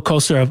roller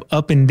coaster of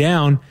up and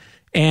down.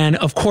 And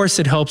of course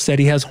it helps that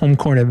he has home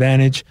court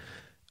advantage.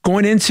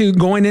 Going into,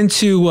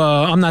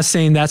 I'm not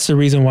saying that's the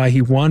reason why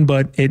he won,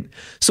 but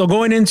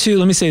going into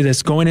the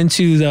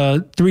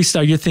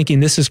 3-star, you're thinking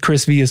this is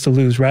Chris Villa's to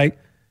lose, right?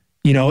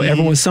 You know,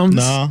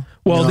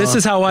 this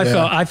is how I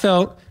felt. I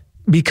felt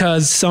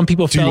because some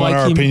people felt like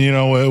our opinion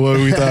on what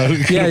we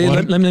thought? Yeah,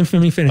 let me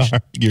finish.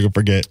 You can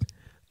forget.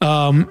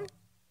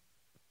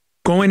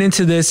 Going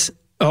into this,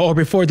 or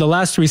before the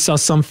last 3-star,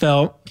 some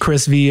felt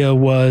Chris Villa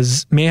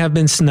may have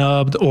been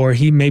snubbed, or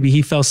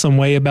he felt some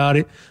way about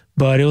it.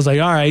 But it was like,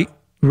 all right,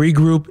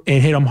 regroup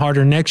and hit them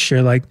harder next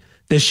year. Like,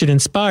 this should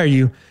inspire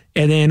you.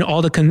 And then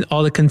all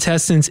the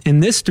contestants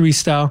in this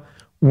 3-star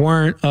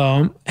weren't,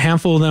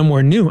 handful of them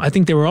were new. I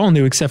think they were all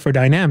new except for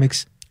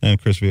Dynamics.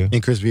 And Chris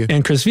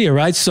Villa,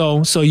 right?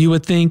 So you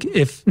would think,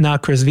 if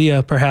not Chris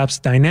Villa, perhaps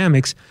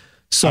Dynamics.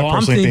 So I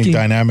personally think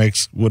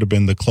Dynamics would have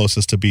been the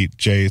closest to beat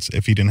Jay's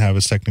if he didn't have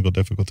his technical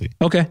difficulty.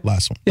 Okay.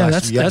 Last one. Yeah,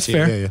 that's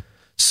fair. Yeah.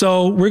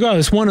 So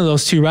regardless, one of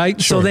those 2, right?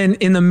 Sure. So then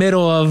in the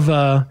middle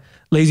of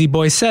Lazy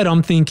Boy set,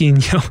 I'm thinking,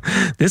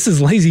 this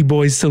is Lazy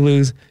Boy's to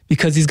lose,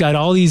 because he's got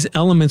all these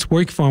elements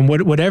working for him.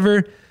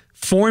 Whatever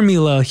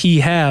formula he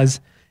has,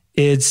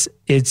 it's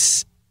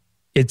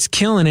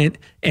killing it.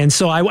 And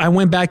so I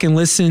went back and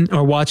listened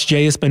or watched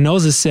Jay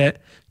Espinosa's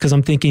set, because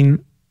I'm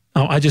thinking,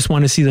 I just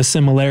want to see the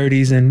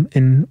similarities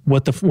in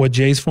what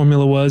Jay's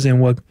formula was and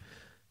what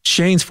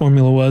Shane's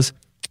formula was.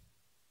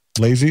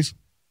 Lazy's?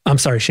 I'm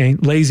sorry, Shane.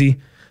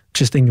 Lazy.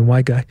 Just thinking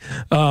white guy.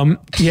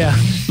 Yeah,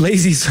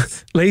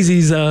 Lazy's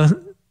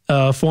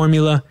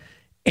formula.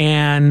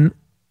 And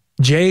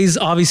Jay's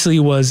obviously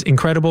was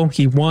incredible.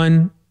 He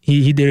won.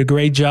 He did a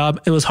great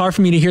job. It was hard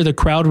for me to hear the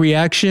crowd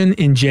reaction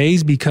in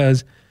Jay's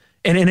because,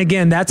 and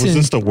again, was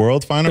this the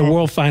world final? The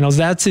world finals.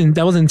 That was in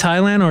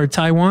Thailand or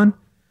Taiwan?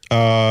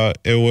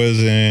 It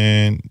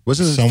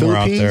was somewhere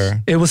out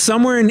there. It was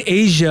somewhere in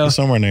Asia.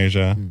 Somewhere in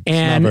Asia.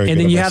 And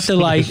then you have to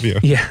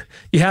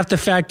you have to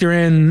factor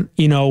in,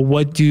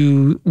 what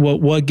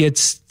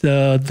gets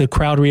the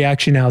crowd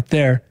reaction out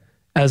there,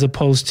 as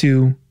opposed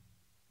to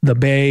the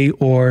Bay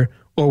or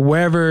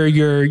wherever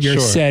your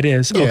set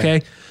is. Yeah.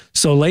 Okay.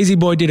 So Lazy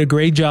Boy did a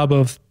great job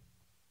of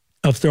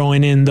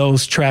throwing in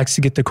those tracks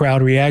to get the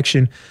crowd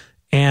reaction.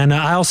 And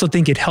I also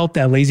think it helped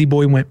that Lazy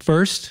Boy went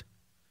first.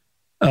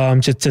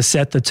 Just to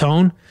set the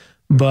tone.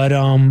 But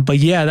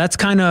yeah, that's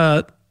kind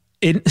of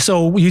it.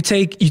 So you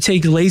take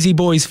Lazy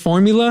Boy's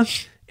formula,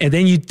 and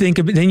then you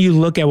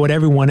look at what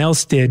everyone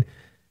else did,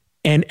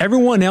 and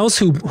everyone else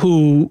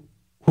who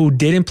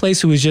didn't place,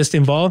 who was just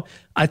involved.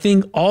 I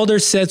think all their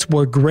sets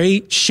were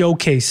great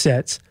showcase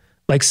sets,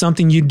 like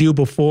something you do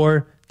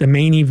before the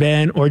main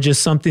event, or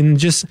just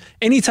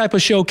any type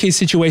of showcase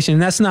situation.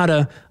 And that's not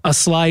a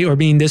slight or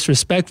being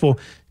disrespectful,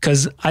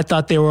 because I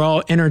thought they were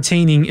all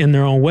entertaining in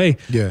their own way.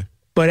 Yeah.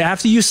 But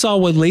after you saw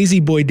what Lazy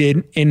Boy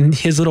did in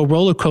his little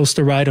roller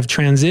coaster ride of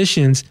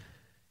transitions,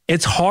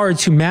 it's hard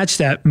to match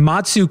that.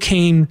 Matsu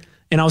came,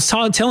 and I was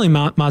telling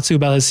Matsu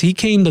about this, he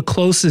came the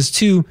closest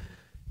to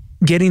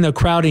getting the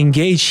crowd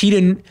engaged. He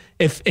didn't,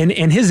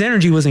 and his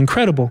energy was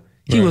incredible.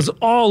 He was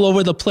all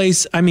over the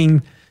place. I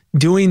mean,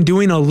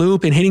 doing a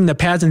loop and hitting the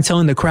pads and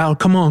telling the crowd,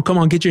 come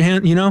on, get your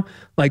hand,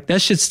 like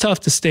that shit's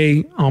tough to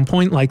stay on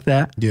point like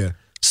that. Yeah.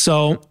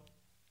 So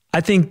I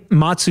think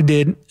Matsu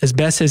did as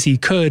best as he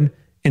could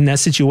in that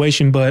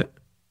situation. But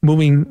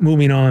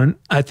moving on,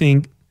 I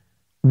think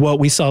what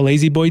we saw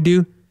Lazy Boy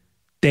do,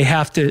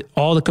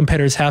 all the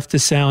competitors have to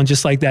sound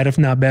just like that, if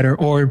not better,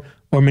 or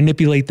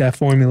manipulate that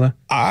formula.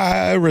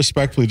 I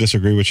respectfully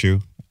disagree with you.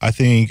 I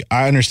think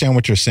I understand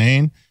what you're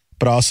saying,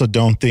 but I also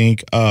don't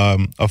think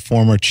a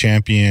former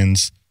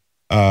champion's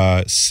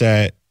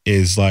set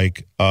is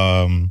like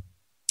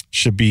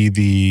should be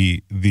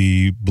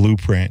the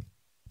blueprint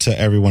to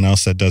everyone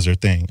else that does their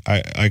thing.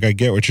 I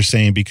get what you're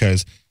saying,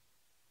 because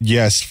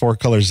yes, Four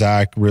Color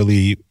Zach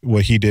really,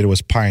 what he did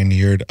was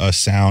pioneered a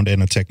sound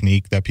and a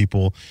technique that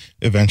people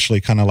eventually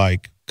kind of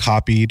like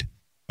copied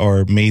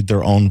or made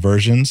their own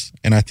versions.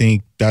 And I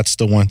think that's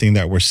the one thing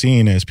that we're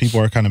seeing is people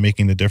are kind of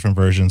making the different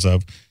versions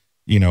of,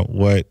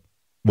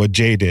 what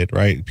Jay did,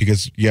 right?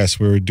 Because yes,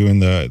 we were doing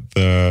there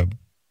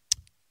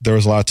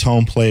was a lot of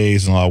tone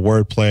plays and a lot of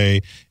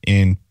wordplay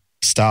in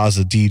styles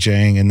of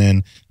DJing. And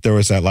then there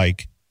was that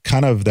like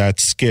kind of that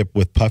skip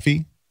with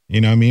Puffy. You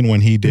know what I mean?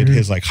 When he did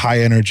his like high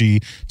energy,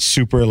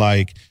 super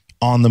like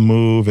on the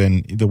move,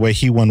 and the way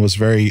he won was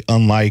very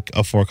unlike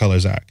a Four Color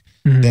Zach.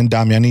 then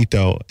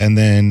Damianito, and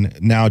then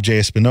now Jay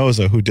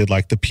Espinoza, who did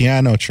like the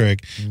piano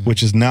trick,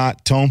 which is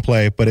not tone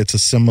play, but it's a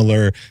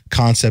similar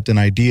concept and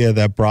idea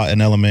that brought an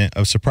element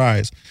of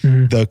surprise.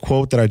 The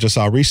quote that I just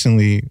saw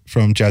recently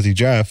from Jazzy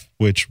Jeff,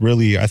 which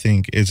really I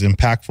think is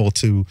impactful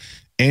to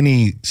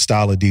any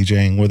style of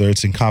DJing, whether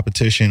it's in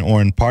competition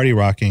or in party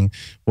rocking,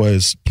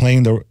 was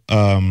playing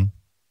the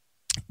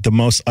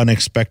most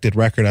unexpected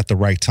record at the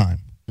right time.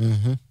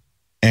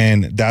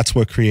 And that's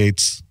what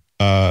creates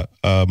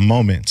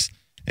moments.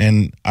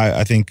 And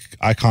I think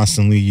I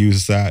constantly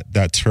use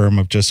that term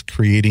of just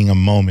creating a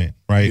moment,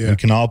 right? Yeah. We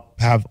can all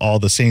have all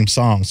the same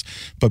songs,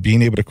 but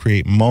being able to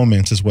create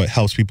moments is what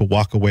helps people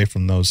walk away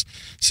from those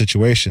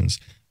situations.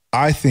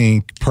 I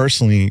think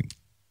personally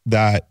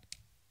that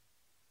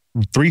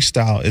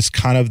Freestyle is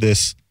kind of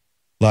this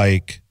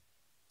like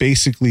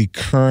basically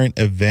current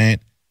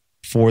event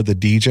for the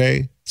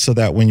DJ, so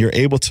that when you're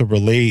able to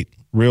relate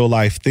real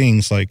life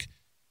things like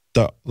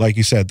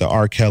you said, the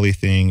R. Kelly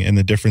thing and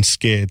the different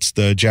skits,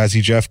 the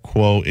Jazzy Jeff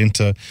quote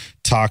into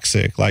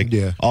Toxic,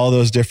 all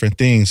those different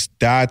things,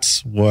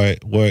 that's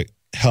what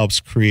helps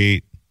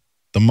create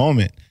the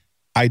moment.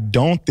 I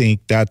don't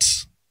think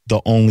that's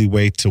the only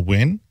way to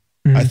win.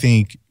 I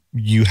think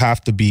you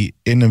have to be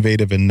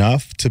innovative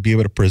enough to be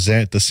able to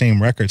present the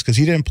same records, because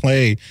he didn't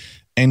play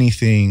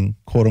anything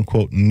quote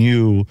unquote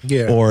new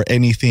or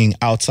anything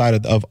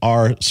outside of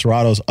our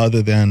Seratos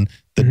other than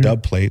the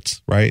dub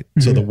plates, right?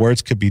 So the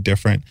words could be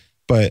different.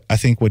 But I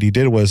think what he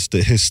did was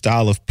his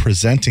style of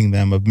presenting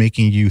them, of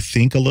making you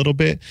think a little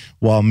bit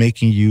while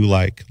making you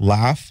like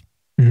laugh,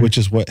 which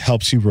is what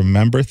helps you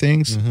remember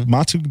things.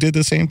 Matu did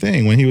the same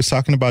thing when he was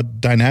talking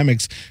about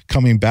Dynamics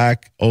coming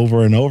back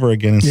over and over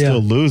again and still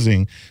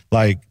losing.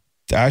 Like,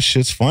 that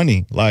shit's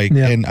funny. Like,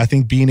 and I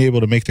think being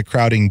able to make the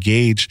crowd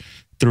engage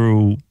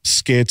through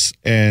skits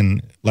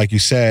and, like you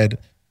said,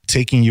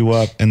 taking you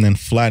up and then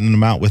flattening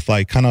them out with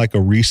like kind of like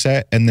a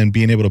reset and then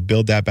being able to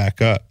build that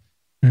back up.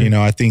 You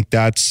know, I think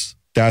that's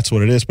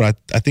what it is. But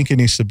I think it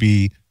needs to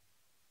be,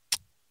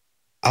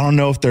 I don't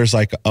know if there's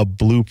like a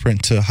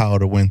blueprint to how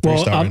to win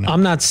Freestyle right now.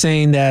 I'm not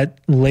saying that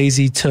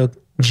Lazy took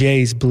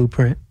Jay's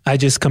blueprint. I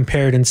just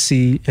compared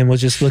and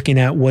was just looking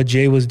at what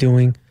Jay was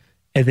doing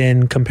and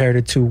then compared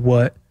it to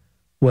what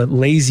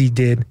Lazy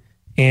did.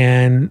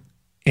 And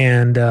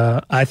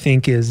I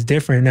think is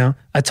different. Now,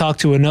 I talked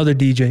to another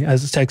DJ. I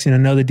was texting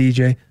another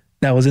DJ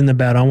that was in the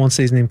battle. I won't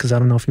say his name because I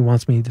don't know if he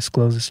wants me to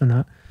disclose this or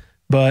not.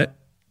 But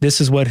this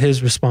is what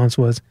his response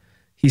was.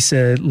 He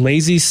said,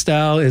 Lazy's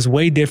style is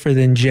way different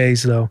than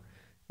Jay's, though.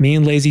 Me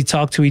and Lazy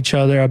talked to each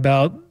other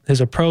about his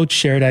approach,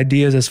 shared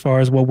ideas as far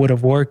as what would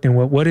have worked and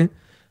what wouldn't.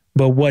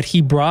 But what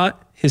he brought,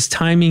 his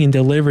timing and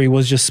delivery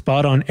was just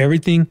spot on.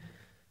 Everything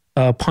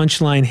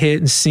punchline hit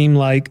and seemed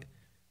like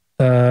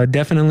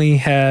definitely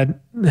had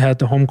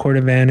the home court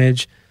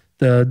advantage.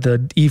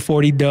 The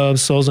E40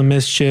 dubs, Souls of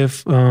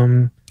Mischief.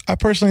 I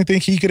personally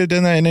think he could have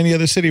done that in any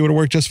other city. It would have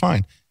worked just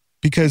fine.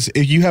 Because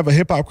if you have a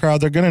hip hop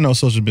crowd, they're gonna know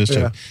Social Mischief.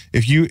 Yeah.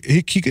 If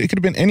it could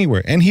have been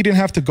anywhere, and he didn't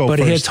have to go. But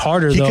first. it hits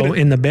harder though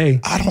in the Bay.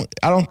 I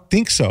don't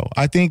think so.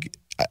 I think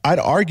I'd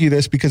argue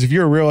this because if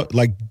you're a real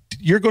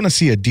you're going to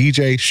see a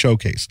DJ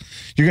showcase.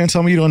 You're going to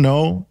tell me you don't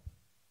know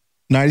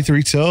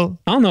 93 Till?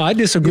 I don't know. I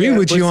disagree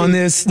with you on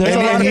this. There's a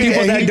lot of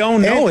people that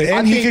don't know it.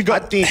 And he could go,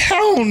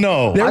 hell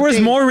no. There was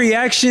more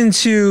reaction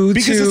to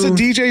because it's a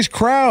DJ's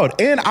crowd.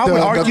 And I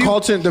would argue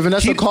the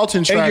Vanessa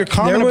Carlton track. And your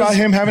comment about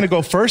him having to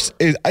go first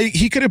is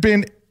he could have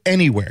been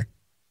anywhere.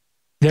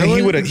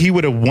 And he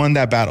would have won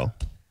that battle.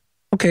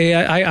 Okay,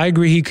 I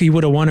agree. He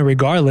would have won it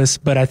regardless,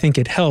 but I think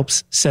it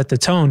helps set the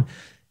tone.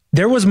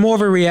 There was more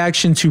of a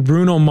reaction to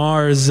Bruno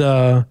Mars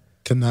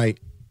Tonight.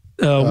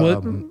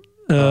 Uptown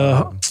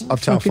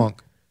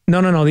Funk.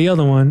 No, the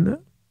other one.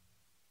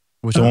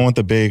 Which the one with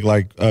the big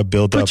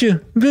build up. Put your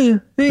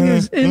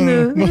fingers in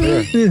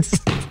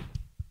the.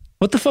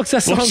 What the fuck's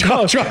that song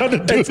called? Trying to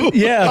do?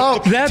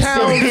 That's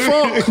Uptown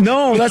Funk.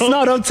 No, that's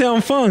not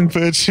Uptown Funk.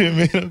 Put your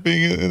middle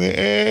finger in the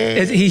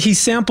air. He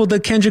sampled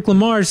the Kendrick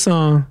Lamar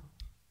song.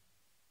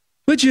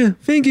 Put your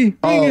fingers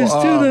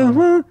to the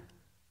one.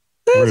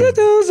 That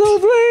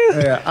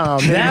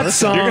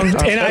song, and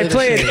I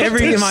play it I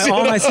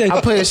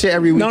play that shit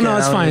every weekend. No,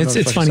 it's fine.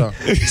 It's funny.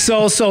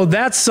 So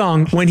that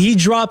song, when he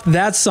dropped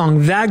that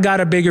song, that got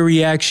a bigger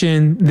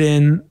reaction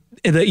than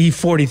the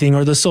E40 thing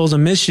or the Souls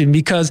of Mischief,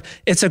 because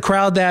it's a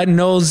crowd that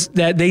knows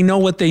that they know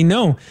what they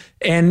know.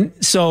 And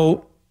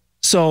so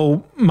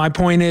my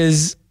point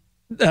is,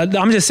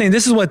 I'm just saying,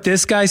 this is what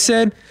this guy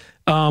said.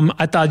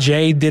 I thought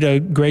Jay did a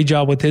great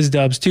job with his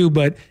dubs too,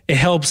 but it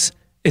helps.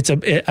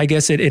 I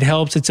guess it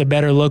helps. It's a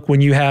better look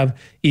when you have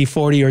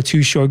E40 or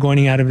Too Short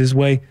going out of his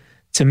way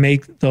to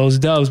make those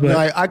dubs. But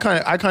no, I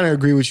kind of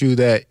agree with you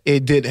that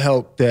it did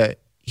help that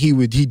he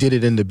did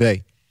it in the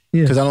Bay,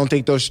 because I don't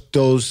think those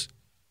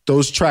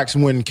tracks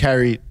wouldn't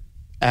carry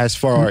as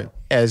far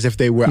as if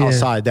they were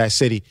outside that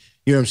city.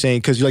 You know what I'm saying?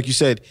 Because like you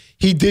said,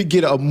 he did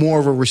get more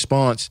of a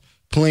response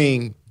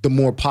playing the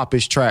more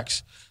popish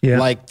tracks. Yeah.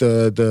 like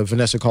the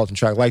Vanessa Carlton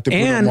track, like the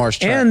Bruno Mars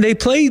track. And they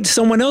played,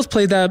 someone else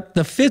played that,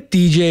 the fifth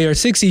DJ or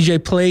sixth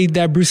DJ played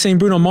that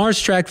Bruno Mars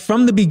track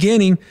from the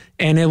beginning.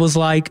 And it was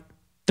like,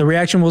 the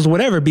reaction was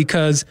whatever,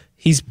 because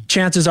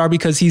chances are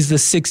because he's the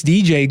sixth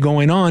DJ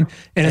going on.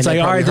 And it's like,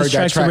 all right, this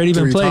track's already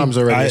been played.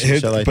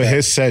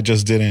 His set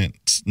just didn't,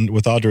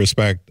 with all due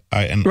respect.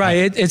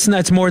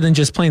 It's more than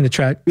just playing the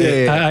track.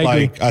 Yeah. I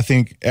agree. I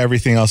think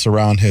everything else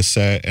around his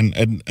set,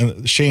 and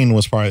Shane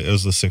was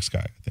the sixth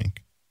guy, I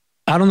think.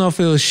 I don't know if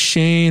it was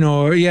Shane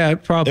or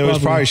probably. It was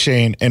probably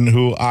Shane, and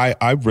who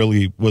I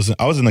really was.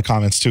 I was in the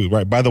comments too,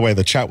 right? By the way,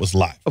 the chat was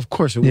live. Of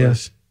course it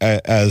was.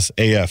 As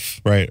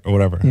AF, right, or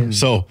whatever. Yeah.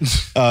 So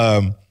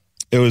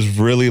it was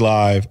really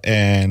live,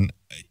 and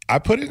I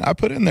put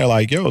in there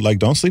like, yo, like,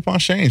 don't sleep on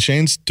Shane.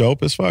 Shane's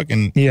dope as fuck,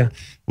 and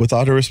with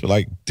all due respect,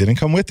 like, didn't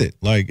come with it.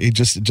 Like, it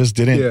just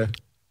didn't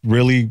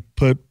really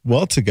put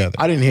well together.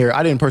 I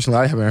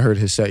haven't heard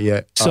his set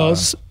yet. So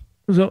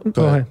go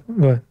ahead.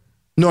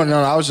 No.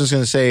 I was just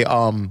gonna say,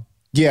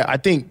 I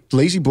think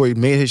Lazy Boy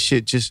made his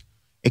shit just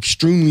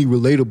extremely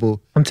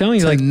relatable. I'm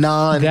telling you, like,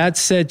 that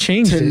set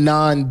changed to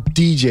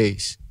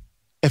non-DJs.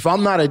 If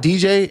I'm not a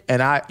DJ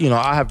and I'd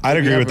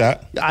agree with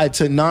that. If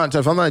I'm not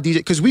a DJ,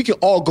 because we can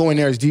all go in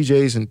there as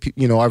DJs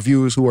and our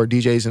viewers who are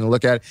DJs and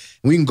look at it,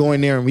 and we can go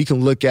in there and we can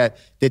look at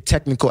the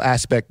technical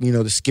aspect,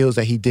 the skills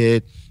that he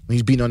did when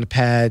he's beating on the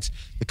pads,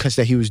 the cuts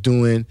that he was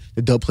doing,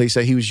 the dub plates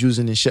that he was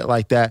using and shit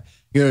like that.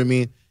 You know what I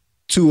mean?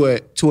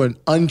 To an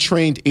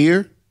untrained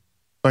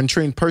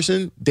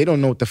person, they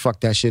don't know what the fuck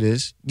that shit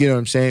is. You know what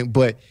I'm saying?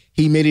 But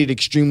he made it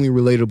extremely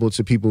relatable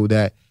to people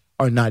that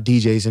are not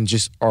DJs and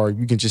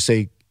you can just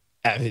say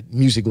avid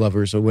music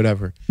lovers or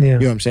whatever. Yeah. You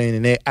know what I'm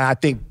saying? And I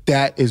think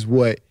that is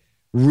what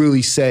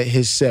really set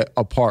his set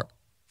apart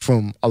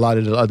from a lot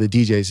of the other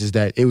DJs, is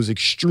that it was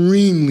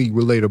extremely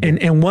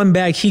relatable. And one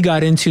bag he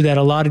got into that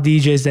a lot of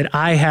DJs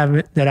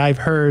that I've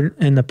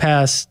heard in the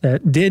past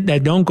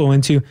that don't go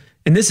into,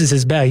 and this is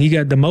his bag. He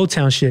got the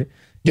Motown shit.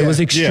 It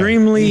was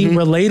extremely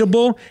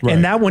relatable. Right.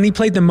 And that when he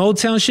played the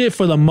Motown shit,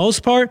 for the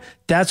most part,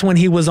 that's when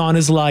he was on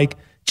his like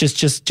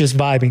just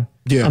vibing.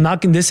 Yeah.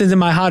 This isn't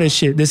my hottest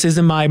shit. This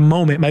isn't my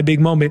moment, my big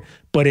moment,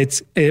 but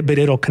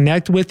it'll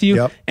connect with you.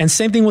 Yep. And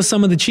same thing with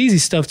some of the cheesy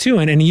stuff too.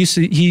 And he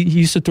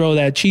used to throw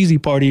that cheesy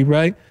party,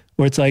 right?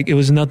 Where it's like, it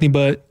was nothing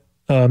but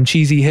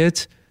cheesy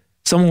hits.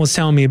 Someone was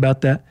telling me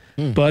about that.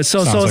 But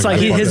so it's like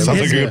his sounds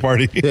like a good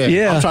party.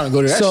 Yeah. I'm trying to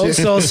go to that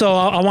shit. So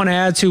I want to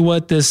add to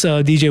what this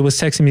DJ was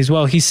texting me as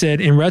well. He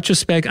said, in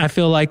retrospect, I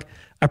feel like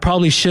I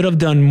probably should have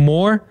done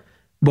more,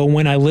 but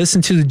when I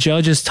listen to the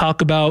judges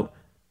talk about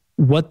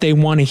what they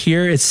want to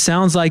hear, it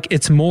sounds like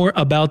it's more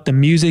about the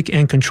music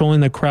and controlling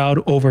the crowd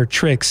over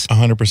tricks.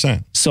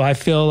 100%. So I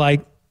feel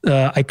like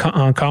I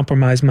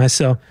compromised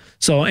myself.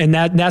 So, and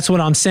that's what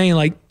I'm saying.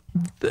 Like,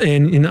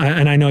 and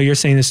I know you're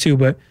saying this too,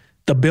 but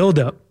the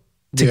buildup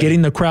to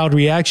getting the crowd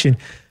reaction,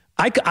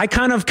 I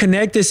kind of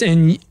connect this,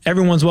 and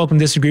everyone's welcome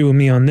to disagree with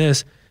me on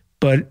this,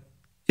 but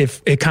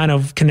if it kind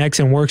of connects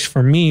and works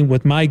for me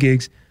with my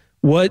gigs,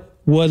 what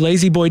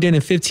Lazy Boy did in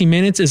 15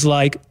 minutes is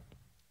like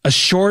a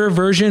shorter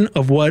version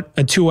of what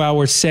a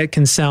 2-hour set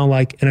can sound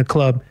like in a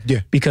club.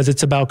 Yeah. Because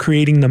it's about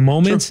creating the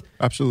moments. Sure.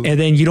 Absolutely. And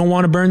then you don't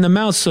want to burn them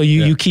out. So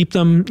you keep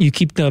the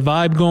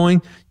vibe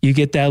going. You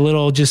get that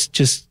little,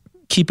 just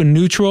keep it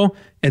neutral.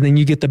 And then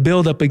you get the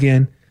build up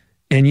again.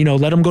 And,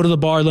 let them go to the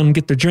bar, let them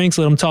get their drinks,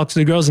 let them talk to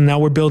the girls. And now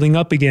we're building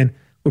up again.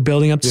 We're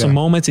building up to some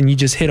moments, and you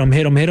just hit them.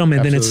 And Absolutely.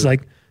 Then it's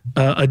like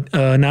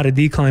not a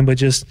decline, but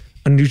just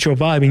a neutral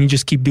vibe. And you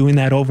just keep doing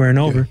that over and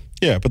over.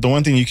 Yeah, but the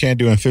one thing you can't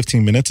do in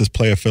 15 minutes is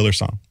play a filler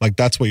song. Like,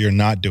 that's what you're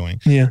not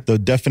doing. Yeah. The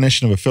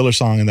definition of a filler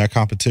song in that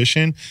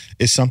competition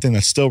is something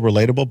that's still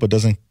relatable, but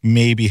doesn't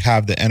maybe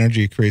have the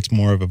energy. It creates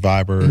more of a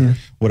vibe or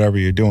whatever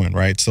you're doing,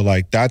 right? So,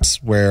 like,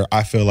 that's where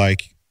I feel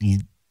like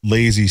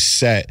Lazy's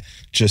set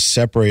just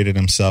separated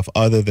himself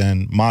other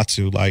than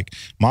Matsu. Like,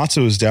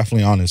 Matsu is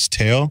definitely on his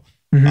tail.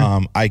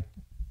 Mm-hmm.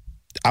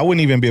 I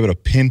wouldn't even be able to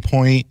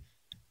pinpoint,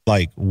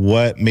 like,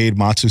 what made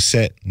Matsu's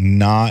set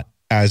not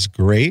as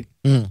great.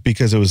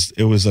 Because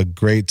it was a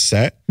great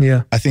set.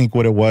 Yeah. I think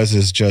what it was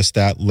is just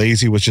that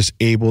Lazy was just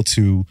able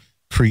to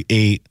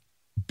create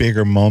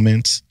bigger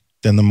moments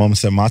than the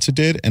moments that Matsu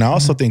did. And I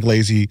also think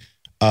Lazy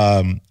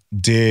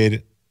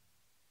did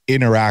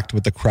interact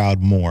with the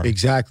crowd more.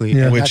 Exactly.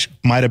 Yeah. Which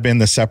might have been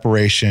the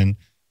separation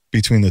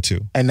between the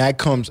two. And I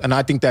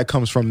think that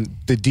comes from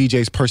the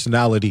DJ's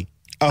personality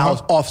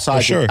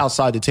outside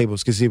the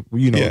tables. Because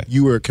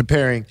you were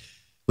comparing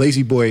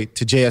Lazy Boy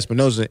to Jay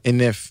Espinosa,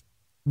 and if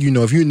you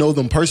know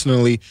them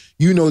personally,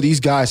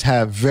 these guys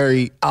have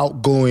very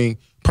outgoing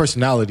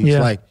personalities.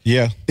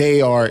 Yeah.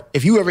 They are,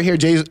 if you ever hear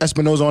Jay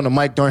Espinosa on the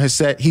mic during his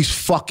set, he's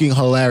fucking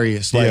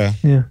hilarious. Like,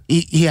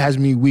 he has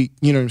me weak,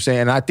 you know what I'm saying?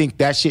 And I think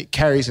that shit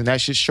carries and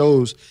that shit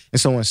shows in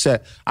someone's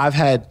set. I've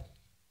had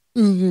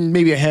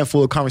maybe a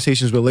handful of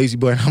conversations with Lazy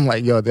Boy, and I'm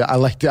like, yo,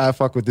 I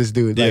fuck with this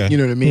dude. Like, you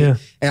know what I mean? Yeah.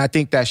 And I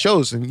think that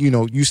shows. And,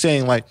 you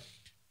saying like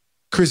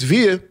Chris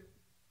Villa,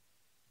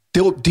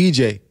 dope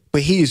DJ,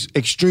 but he is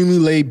extremely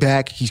laid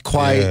back. He's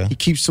quiet. Yeah. He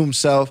keeps to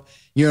himself.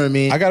 You know what I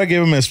mean? I got to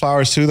give him his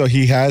flowers too, though.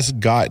 He has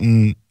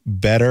gotten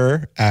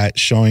better at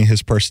showing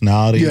his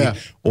personality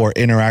or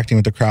interacting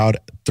with the crowd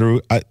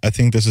through. I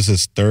think this is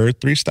his third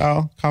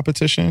 3-style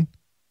competition.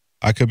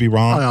 I could be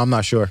wrong. I'm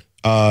not sure.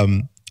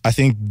 I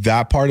think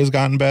that part has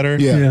gotten better.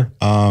 Yeah.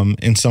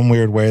 In some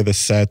weird way, the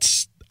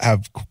sets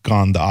have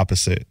gone the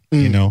opposite,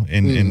 you know,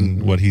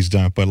 in what he's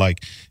done. But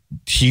like,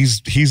 he's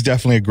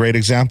definitely a great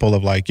example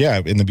of like,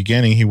 in the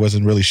beginning, he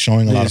wasn't really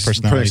showing a lot of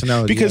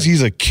personality because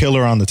he's a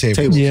killer on the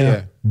table.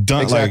 Yeah.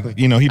 Done, Exactly. Like,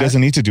 you know, he doesn't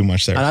need to do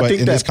much there. And I But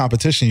think in that- this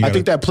competition, I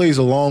think that plays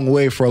a long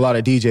way for a lot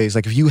of DJs.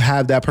 Like if you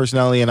have that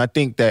personality, and I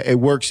think that it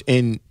works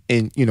in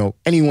you know,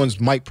 anyone's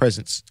mic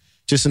presence,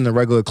 just in the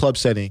regular club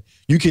setting,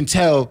 you can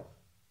tell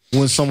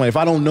when someone, if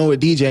I don't know a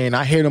DJ and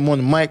I hear them on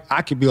the mic,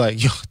 I could be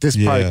like, yo, this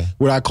probably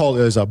what I call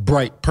it is a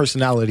bright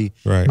personality.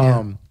 Right.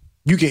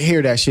 You can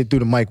hear that shit through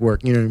the mic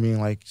work. You know what I mean?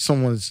 Like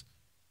someone's.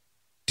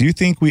 Do you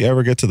think we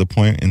ever get to the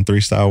point in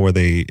 3-style where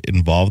they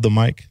involve the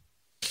mic?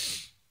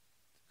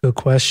 Good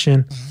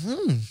question.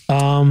 I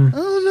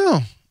don't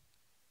know.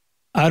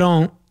 I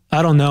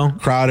don't know.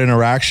 Crowd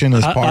interaction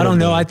is part of I don't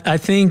know. the I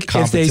think if they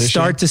competition.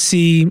 start to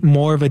see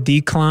more of a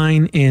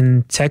decline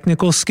in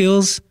technical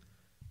skills,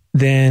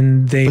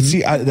 then they. But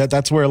see,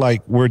 that's where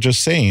like we're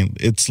just saying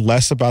it's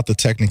less about the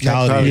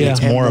technicality. Yeah.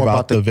 It's And more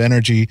about the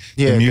energy,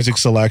 the music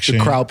selection,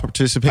 the crowd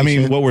participation. I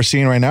mean, what we're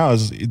seeing right now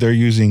is they're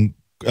using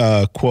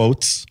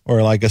quotes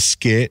or like a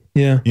skit,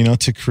 Yeah. you know,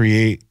 to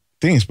create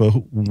things. But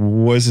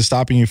was it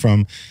stopping you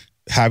from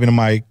having a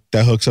mic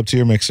that hooks up to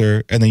your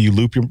mixer and then you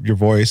loop your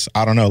voice?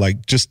 I don't know,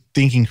 like just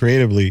thinking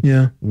creatively.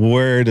 Yeah.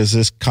 Where does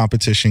this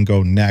competition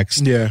go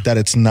next? Yeah. That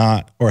it's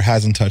not or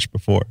hasn't touched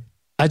before.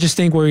 I just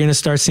think we're going to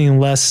start seeing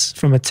less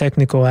from a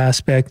technical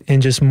aspect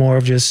and just more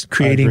of just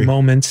creating agree.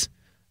 moments.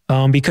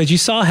 Because you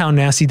saw how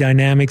Nasty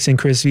Dynamics and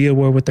Chris Villa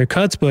were with their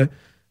cuts, but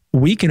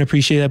we can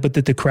appreciate that. But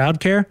did the crowd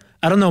care?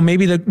 I don't know.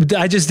 Maybe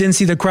I just didn't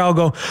see the crowd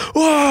go,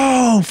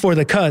 whoa, for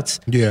the cuts.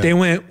 Yeah. They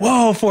went,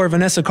 whoa, for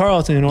Vanessa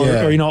Carlton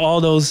or you know,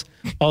 all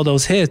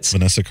those hits.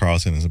 Vanessa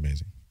Carlton is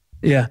amazing.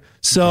 Yeah.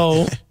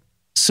 So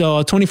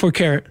 24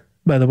 Karat,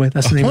 by the way,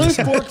 that's the name of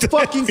the 24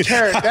 fucking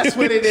carat. That's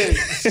what it is.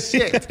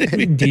 Shit.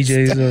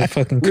 DJs are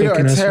fucking We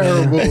cooking are us right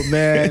now. terrible,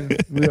 man.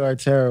 We are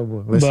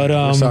terrible. Listen, But,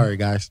 we're sorry,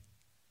 guys.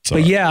 So,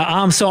 But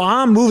yeah, so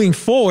I'm moving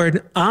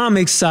forward. I'm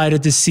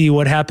excited to see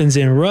what happens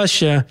in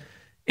Russia.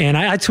 And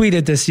I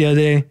tweeted this the other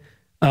day.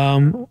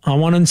 I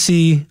want to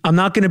see, I'm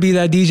not going to be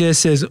that DJ that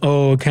says,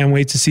 oh, can't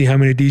wait to see how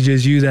many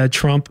DJs use that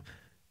Trump.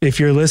 If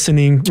you're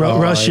listening,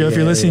 Russia, if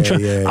you're listening,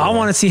 Trump, I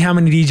want to see how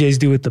many DJs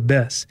do it the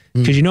best.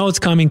 Because you know it's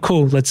coming.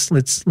 Cool. Let's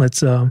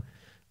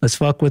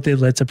fuck with it.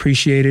 Let's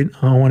appreciate it.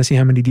 I want to see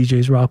how many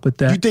DJs rock with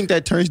that. You think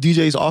that turns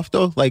DJs off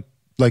though? Like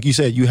you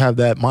said, you have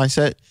that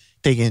mindset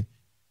thinking,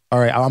 all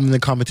right, I'm in the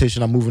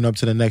competition. I'm moving up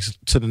to the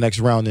next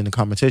round in the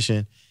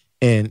competition,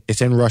 and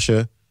it's in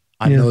Russia.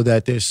 I know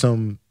that there's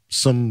some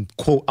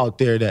quote out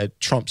there that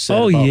Trump said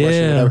about Russia,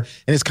 whatever.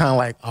 And it's kind of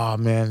like, oh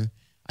man,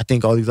 I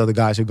think all these other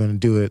guys are going to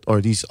do it,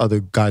 or these other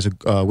guys,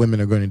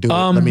 women are going to do it.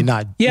 Let me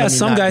not. Yeah, let me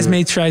some not guys do it.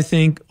 may try to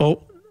think,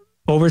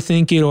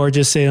 overthink it, or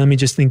just say, let me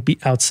just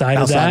think outside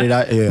of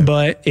that. Yeah.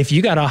 But if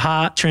you got a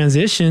hot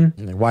transition,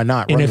 Why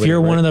not? and if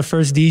you're one of the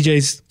first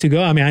DJs to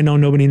go, I mean, I know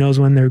nobody knows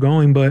when they're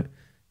going, but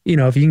you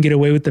know, if you can get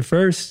away with the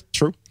first,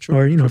 true,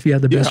 or you know, if you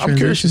have the best I'm curious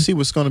to transition. see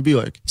what's going to be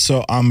like.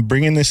 So I'm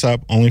bringing this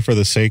up only for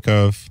the sake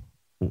of,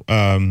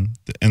 and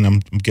I'm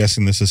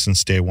guessing this is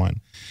since day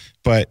one,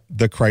 but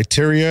the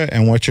criteria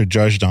and what you're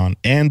judged on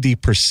and the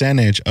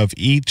percentage of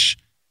each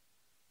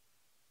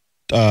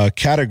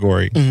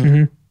category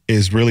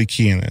is really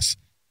key in this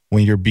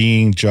when you're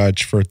being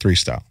judged for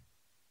 3-style.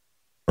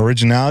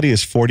 Originality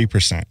is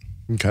 40%.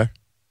 Okay.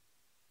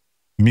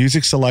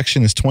 Music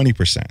selection is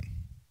 20%.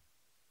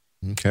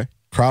 Okay.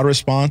 Crowd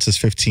response is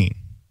 15%.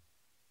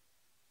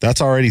 That's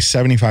already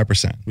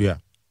 75%. Yeah.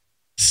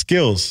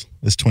 Skills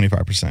is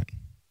 25%.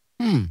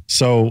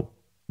 So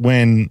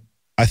when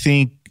I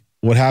think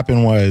what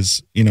happened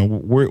was, you know,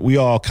 we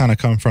all kind of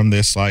come from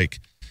this like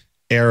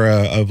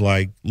era of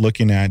like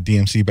looking at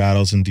DMC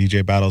battles and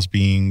DJ battles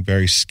being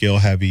very skill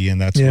heavy,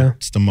 and that's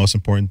what's the most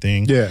important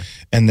thing. Yeah.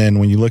 And then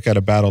when you look at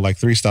a battle like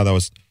 3-style that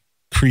was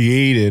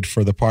created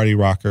for the party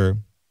rocker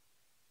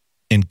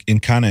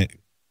and kind of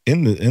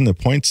in the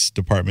points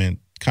department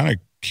kind of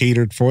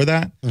catered for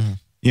that,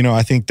 you know,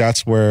 I think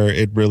that's where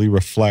it really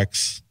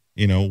reflects,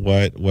 you know,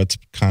 what's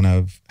kind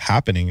of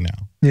happening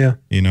now. Yeah.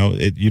 You know,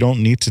 you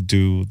don't need to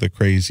do the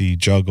crazy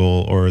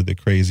juggle or the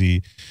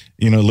crazy,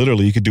 you know,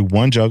 literally you could do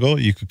one juggle,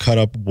 you could cut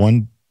up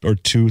 1 or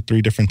 2,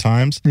 3 different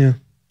times. Yeah.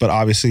 But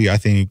obviously I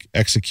think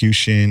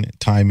execution,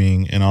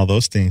 timing, and all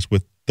those things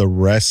with the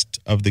rest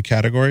of the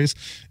categories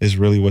is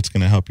really what's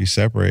going to help you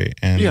separate.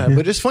 And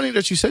But it's funny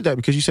that you said that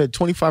because you said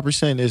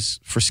 25%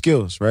 is for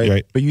skills, right?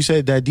 Right. But you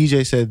said that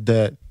DJ said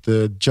that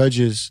the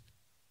judges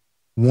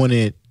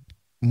wanted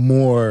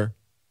more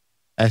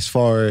as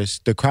far as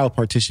the crowd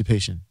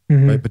participation,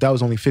 right? But that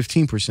was only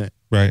 15%.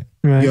 right.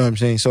 Right. You know what I'm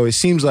saying? So it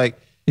seems like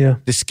Yeah.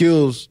 the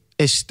skills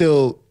is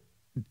still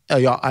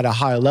at a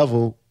higher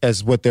level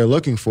as what they're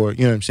looking for.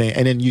 You know what I'm saying?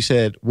 And then you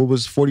said, what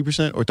was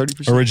 40% or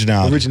 30%?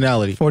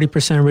 Originality.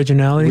 40%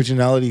 originality.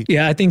 Originality.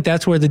 Yeah, I think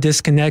that's where the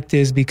disconnect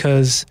is,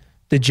 because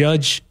the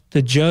judge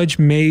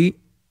may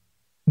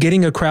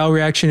getting a crowd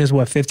reaction is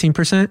what,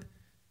 15%?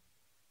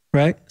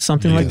 Right?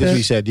 Something like That's what that.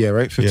 you said, yeah,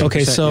 right? 15%,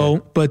 Okay,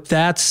 so but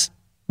that's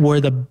where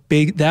the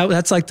big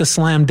that's like the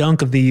slam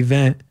dunk of the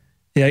event.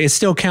 Yeah, it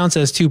still counts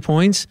as 2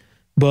 points,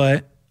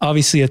 but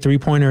obviously a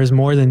 3-pointer is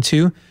more than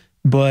 2.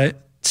 But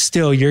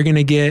still, you're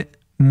gonna get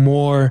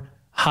more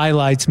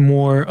highlights,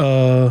 more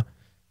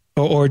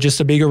or just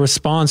a bigger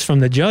response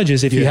from the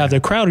judges if you have the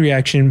crowd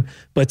reaction.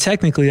 But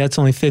technically, that's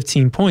only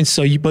 15 points.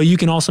 So, but you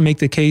can also make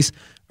the case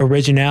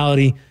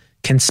originality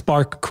can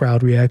spark a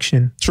crowd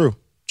reaction. True.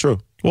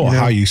 Well,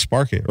 how you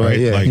spark it, right?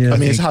 Yeah. Like, I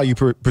mean, it's how you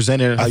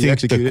present it, how I you think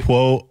execute the it.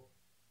 quote,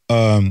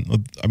 I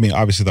mean,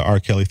 obviously the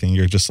R. Kelly thing,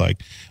 you're just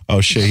like,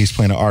 oh shit, he's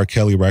playing an R.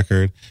 Kelly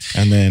record.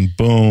 And then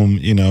boom,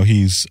 you know,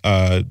 he's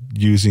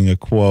using a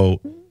quote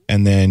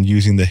and then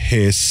using the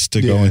hiss to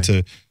go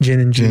into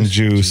Gin and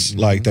juice.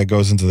 Like that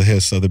goes into the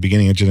hiss of the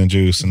beginning of Gin and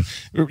Juice. And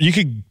you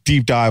could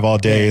deep dive all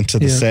day into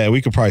the set.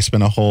 We could probably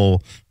spend a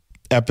whole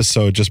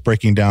episode just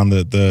breaking down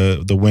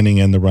the winning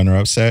and the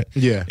runner-up set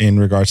in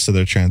regards to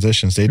their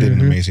transitions. They did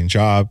an amazing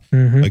job.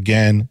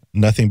 Again,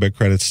 nothing but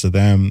credits to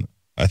them.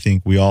 I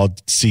think we all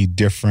see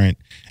different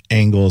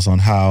angles on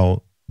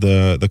how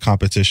the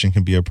competition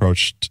can be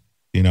approached,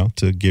 you know,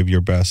 to give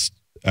your best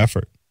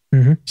effort.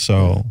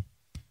 So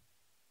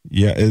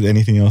yeah,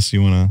 anything else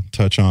you want to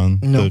touch on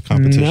the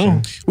competition?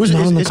 No.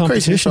 It's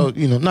crazy. So,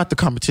 you know, not the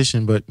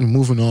competition, but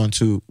moving on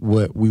to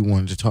what we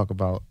wanted to talk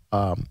about.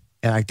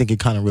 And I think it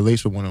kind of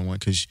relates with one-on-one,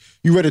 because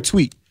you read a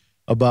tweet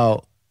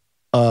about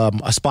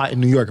a spot in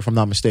New York, if I'm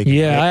not mistaken.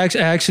 Yeah, right? I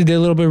actually did a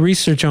little bit of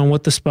research on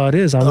what the spot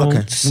is.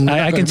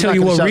 I can tell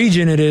you what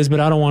region it is, but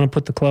I don't want to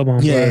put the club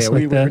on blast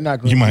like that. We're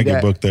not going You to might do get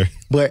that. booked there.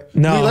 But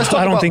no,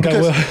 I don't think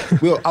I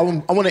will. I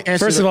want to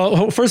answer.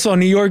 First of all,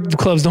 New York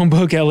clubs don't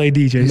book LA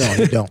DJs. No,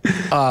 they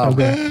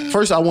don't.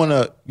 First, I want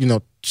to, you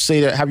know,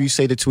 have you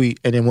say the tweet,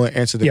 and then we'll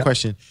answer the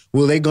question.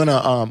 Will they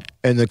gonna?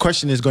 And the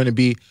question is going to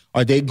be: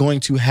 are they going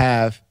to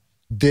have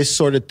this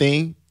sort of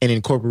thing and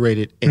incorporate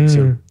it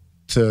into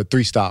to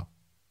 3-stop?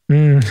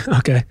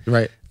 Okay.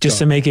 Right. Just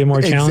to make it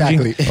more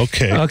challenging.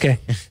 Exactly. Okay.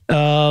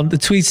 The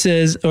tweet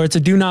says, or it's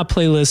a do not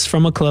playlist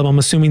from a club. I'm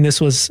assuming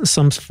this was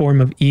some form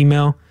of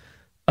email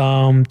to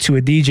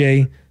a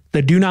DJ.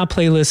 The do not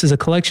playlist is a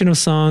collection of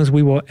songs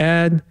we will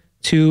add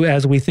to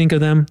as we think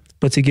of them,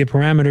 but to give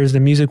parameters, the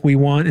music we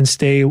want and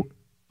stay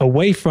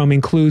away from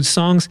includes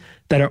songs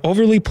that are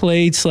overly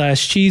played /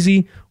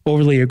 cheesy,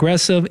 overly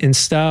aggressive in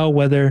style,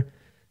 whether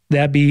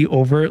that be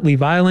overtly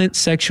violent,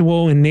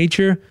 sexual in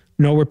nature,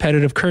 no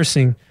repetitive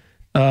cursing.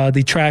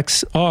 The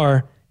tracks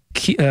are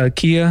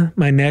Kia,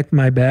 My Neck,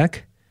 My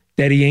Back,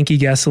 Daddy Yankee,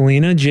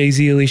 Gasolina,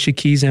 Jay-Z, Alicia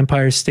Keys,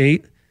 Empire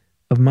State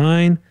of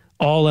Mind,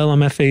 all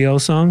LMFAO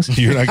songs.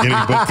 You're not getting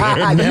booked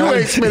there. You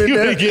ain't spinning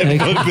You ain't getting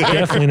booked there.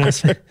 Definitely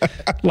not.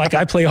 Like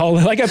I play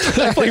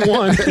I play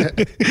one.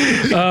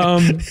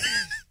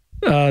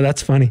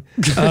 That's funny.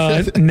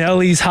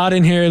 Nelly's Hot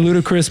in Here,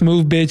 Ludacris,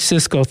 Move Bitch,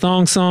 Cisco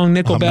Thong Song,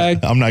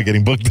 Nickelback. I'm not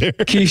getting booked there.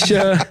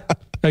 Kesha,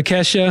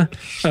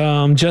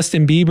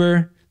 Justin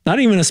Bieber. Not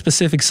even a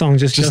specific song,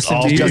 just Justin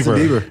all Bieber. Justin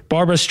Bieber.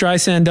 Barbara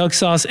Streisand, Duck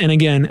Sauce, and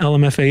again,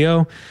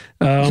 LMFAO.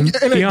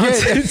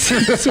 Beyonce.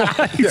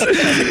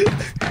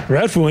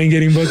 Red Fool ain't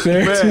getting booked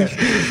there.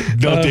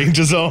 No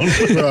danger zone.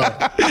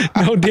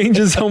 No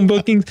danger zone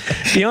bookings.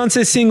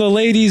 Beyonce, Single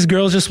Ladies,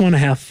 Girls Just Want to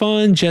Have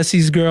Fun,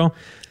 Jesse's Girl.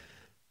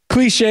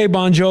 Cliche,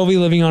 Bon Jovi,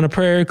 Living on a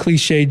Prayer,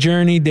 Cliche,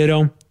 Journey,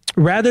 Ditto.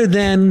 Rather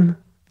than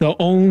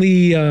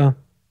only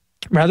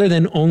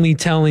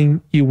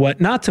telling you what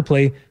not to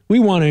play, we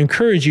want to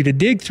encourage you to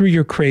dig through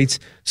your crates,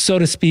 so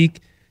to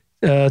speak,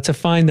 to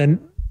find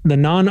the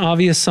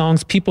non-obvious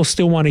songs people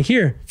still want to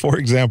hear, For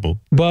example.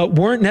 but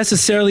weren't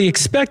necessarily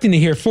expecting to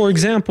hear. For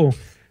example,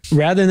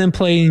 rather than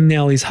playing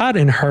Nelly's Hot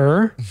in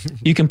Her,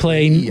 you can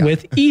play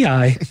with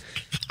EI,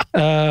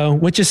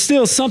 which is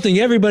still something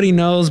everybody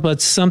knows,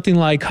 but something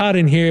like Hot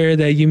in Here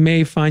that you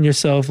may find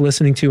yourself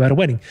listening to at a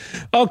wedding.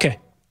 Okay.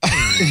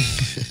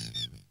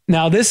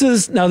 Now this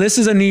is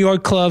a New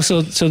York club,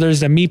 so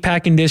there's the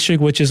Meatpacking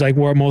District, which is like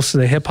where most of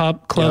the hip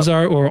hop clubs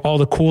are, or all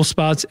the cool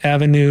spots,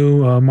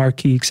 Avenue,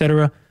 Marquee,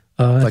 etc.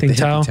 I think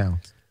Tao.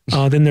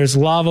 Then there's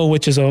Lava,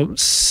 which is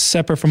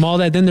separate from all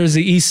that. Then there's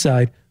the East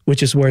Side,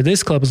 which is where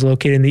this club is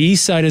located. And the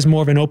East Side is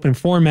more of an open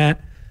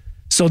format,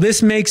 so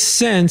this makes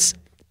sense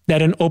that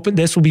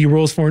this will be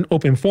rules for an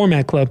open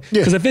format club.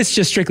 Because if it's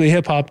just strictly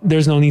hip hop,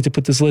 there's no need to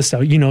put this list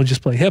out.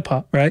 Just play hip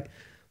hop, right?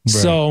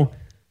 So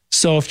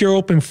if you're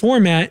open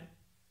format.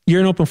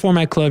 You're an open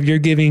format club, you're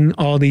giving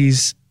all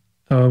these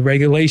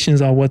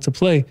regulations on what to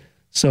play.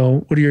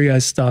 So what are your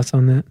guys' thoughts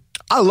on that?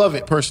 I love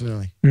it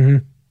personally.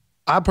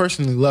 I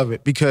personally love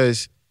it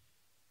because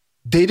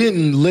they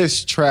didn't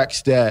list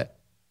tracks that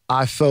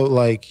I felt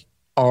like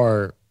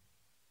are,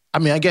 I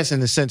mean, I guess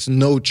in a sense,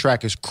 no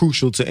track is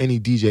crucial to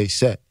any DJ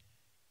set,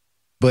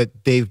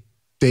 but they've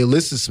they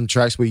listed some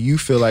tracks where you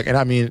feel like, and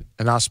I mean,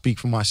 and I'll speak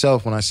for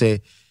myself when I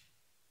say,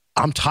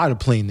 I'm tired of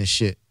playing this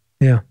shit.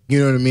 Yeah. You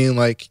know what I mean?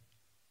 Like,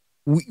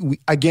 we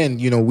again,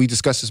 you know, we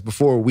discussed this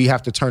before. We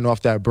have to turn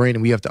off that brain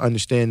and we have to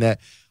understand that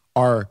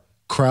our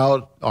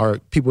crowd, our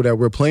people that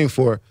we're playing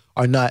for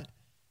are not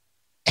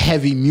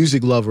heavy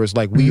music lovers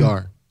like we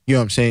are. You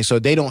know what I'm saying? So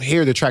they don't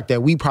hear the track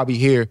that we probably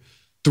hear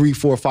 3,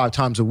 4, 5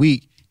 times a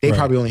week. They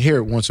probably only hear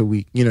it once a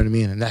week. You know what I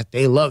mean? And that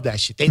they love that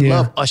shit. They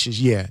love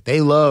Ushers. Yeah.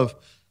 They love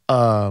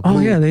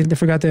they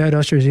forgot they had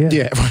Ushers. Yeah.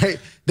 Yeah, right.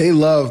 They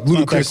love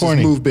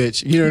Ludacris' Move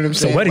Bitch. You know what I'm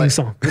saying? It's a wedding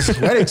song. It's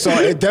a wedding song.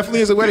 It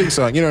definitely is a wedding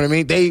song. You know what I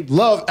mean? They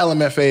love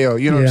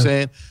LMFAO. You know what I'm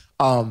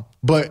saying?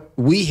 But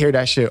we hear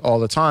that shit all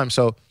the time.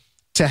 So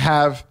to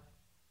have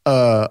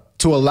to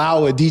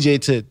allow a DJ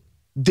to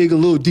dig a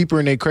little deeper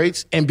in their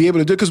crates and be able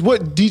to do, because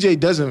what DJ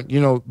doesn't, you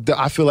know,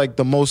 I feel like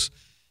the most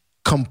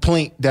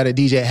complaint that a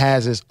DJ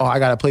has is, I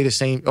gotta play the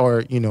same,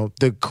 or you know,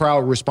 the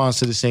crowd responds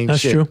to the same That's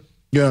shit. True.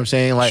 You know what I'm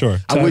saying? Like, Sure.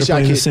 I wish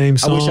I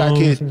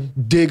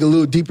could dig a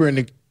little deeper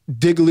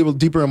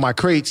in my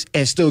crates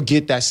and still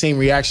get that same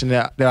reaction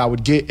that I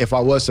would get if I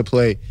was to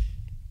play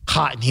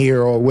Hot in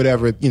Here or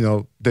whatever, you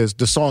know, the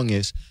song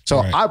is. So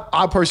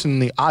I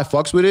personally, I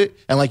fucks with it.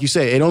 And like you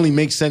say, it only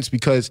makes sense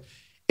because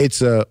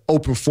it's a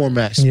open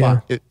format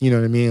spot. Yeah. You know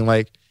what I mean?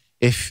 Like,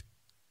 if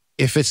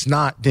it's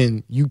not,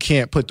 then you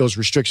can't put those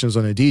restrictions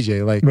on a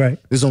DJ. Like,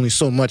 there's only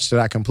so much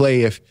that I can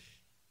play if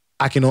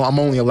I'm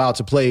only allowed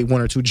to play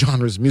 1 or 2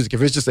 genres of music.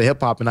 If it's just a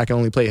hip hop and I can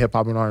only play hip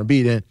hop and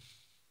R&B, then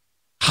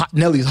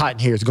Nelly's Hot in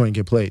Here is going to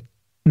get played.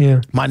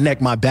 Yeah. My Neck,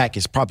 My Back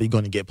is probably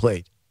going to get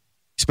played,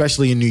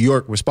 especially in New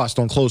York where spots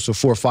don't close till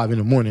 4 or 5 in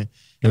the morning,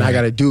 and I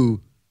got to do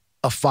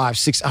a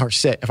 5-6 hour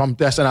set.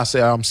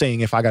 I'm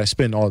saying if I got to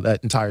spend all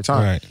that entire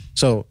time. Right.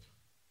 So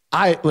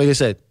like I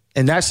said,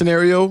 in that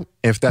scenario,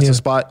 if that's a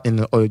spot in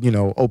the, you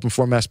know, open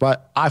format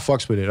spot, I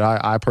fucks with it.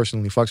 I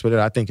personally fucks with it.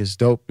 I think it's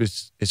dope.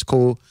 It's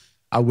cool.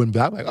 I wouldn't be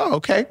like, oh,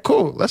 okay,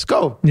 cool, let's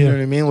go. You know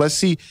what I mean? Let's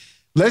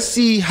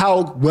see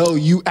how well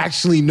you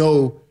actually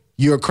know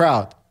your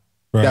crowd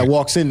that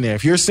walks in there.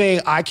 If you're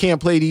saying I can't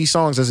play these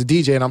songs as a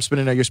DJ and I'm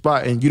spinning at your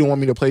spot and you don't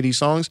want me to play these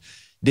songs,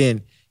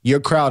 then your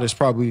crowd is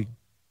probably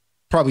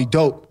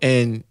dope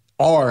and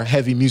are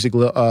heavy music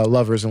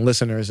lovers and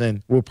listeners,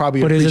 and will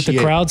probably appreciate. But is it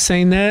the crowd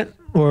saying that,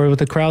 or would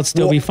the crowd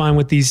still be fine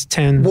with these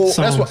 10 songs?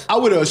 That's what I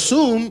would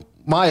assume.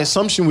 My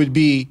assumption would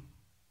be,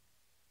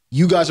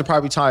 you guys are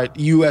probably tired.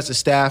 You as a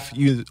staff,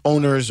 you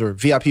owners or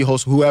VIP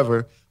hosts,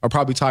 whoever, are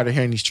probably tired of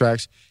hearing these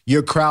tracks.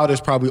 Your crowd is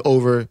probably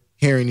over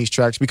hearing these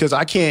tracks, because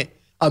I can't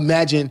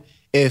imagine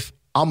if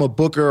I'm a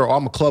booker or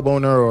I'm a club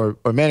owner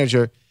or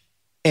manager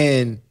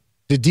and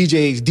the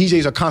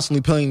DJs are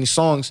constantly playing these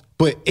songs,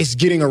 but it's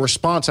getting a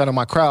response out of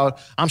my crowd.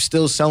 I'm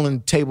still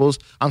selling tables.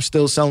 I'm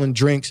still selling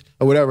drinks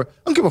or whatever. I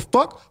don't give a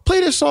fuck. Play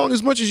this song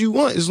as much as you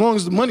want, as long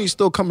as the money's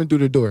still coming through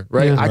the door,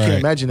 right? Yeah. I can't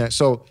imagine that.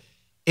 So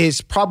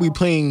it's probably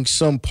playing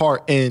some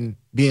part in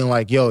being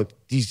like, yo,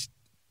 these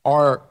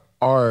our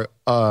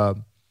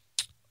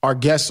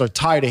guests are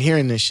tired of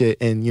hearing this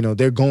shit, and you know,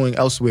 they're going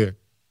elsewhere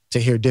to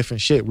hear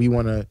different shit. We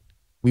wanna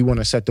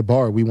set the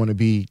bar. We wanna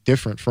be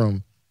different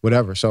from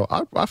whatever. So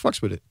I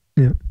fucks with it.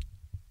 Yeah.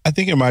 I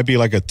think it might be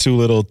like a too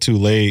little, too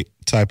late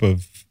type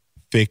of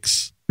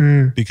fix,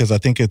 because I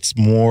think it's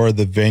more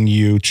the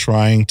venue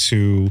trying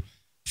to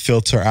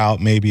filter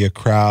out maybe a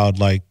crowd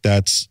like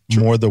that's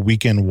more the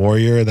weekend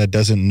warrior that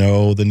doesn't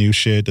know the new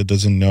shit, that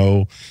doesn't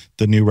know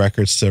the new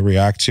records to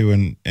react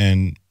to,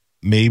 and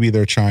maybe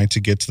they're trying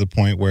to get to the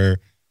point where,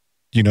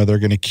 you know, they're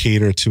going to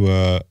cater to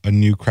a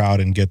new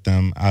crowd and get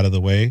them out of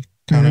the way,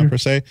 kind of per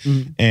se.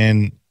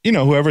 And you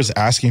know, whoever's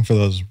asking for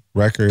those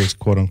records,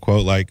 quote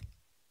unquote, like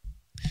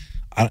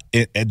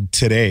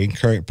today,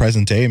 current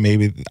present day,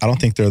 maybe I don't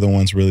think they're the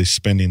ones really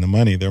spending the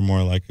money. They're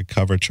more like a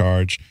cover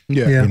charge,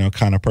 you know,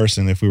 kind of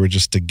person. If we were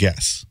just to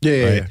guess,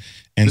 right?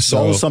 And it's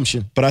all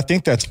assumption. But I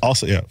think that's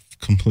also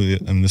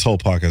completely. I mean, this whole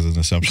podcast is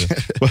an assumption.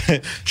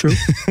 But True.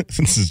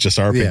 This is just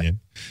our opinion.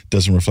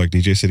 Doesn't reflect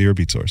DJ City or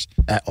Beat Source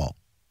at all.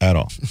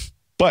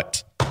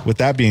 But with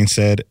that being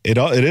said, it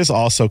is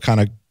also kind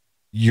of,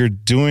 you're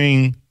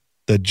doing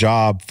the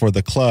job for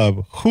the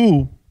club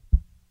who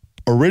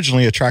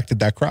originally attracted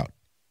that crowd.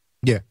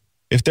 Yeah.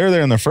 If they're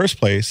there in the first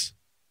place,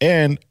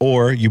 and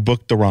or you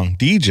booked the wrong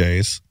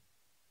DJs,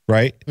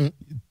 right?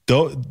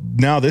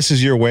 Now this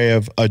is your way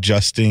of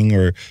adjusting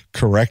or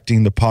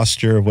correcting the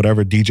posture of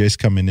whatever DJ's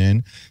coming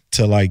in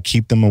to like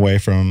keep them away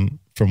from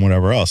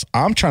whatever else.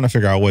 I'm trying to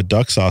figure out what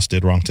Duck Sauce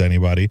did wrong to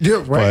anybody.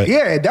 Yeah, right.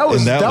 Yeah, that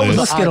was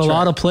Let's get a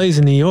lot of plays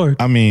in New York.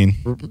 I mean,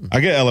 I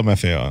get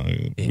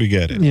LMFAO. We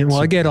get it. Yeah,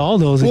 well, I get all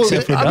those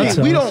except for Duck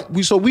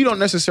Sauce. We don't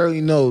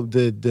necessarily know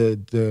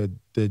the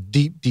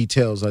deep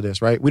details of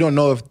this, right? We don't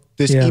know if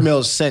this email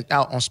is sent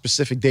out on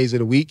specific days of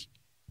the week.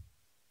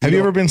 Have you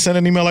ever been sent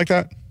an email like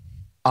that?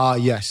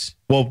 Yes.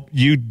 Well,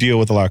 you deal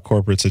with a lot of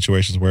corporate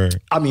situations where...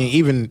 I mean,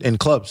 even in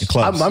clubs.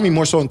 I mean,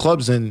 more so in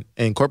clubs than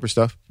in corporate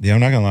stuff. Yeah, I'm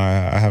not going to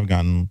lie. I have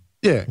gotten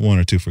 1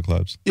 or 2 for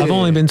clubs. I've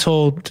only been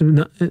told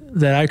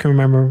that I can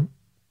remember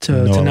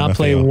to not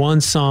play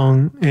one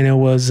song, and it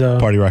was...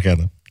 Party Rock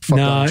Anthem. Fuck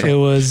No, Donald it Trump.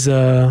 was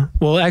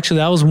well, actually,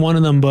 that was one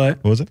of them,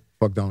 but What was it?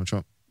 Fuck Donald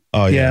Trump.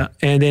 Oh yeah. yeah.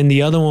 And then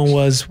the other one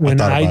was when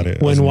thought about it.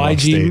 It was in the wrong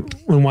state.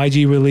 when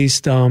YG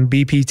released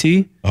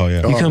BPT. Oh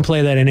yeah. You couldn't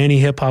play that in any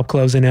hip hop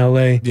clubs in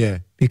LA. Yeah.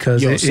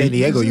 Because Yo, San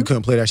Diego, you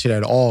couldn't play that shit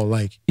at all.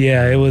 Like,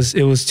 yeah, it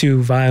was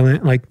too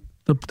violent. Like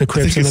the I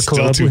Crips think in the it's still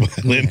club. too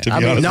violent, to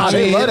be honest. nah, with you.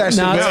 they love that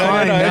shit. Nah, it's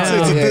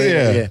man.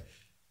 fine. Yeah.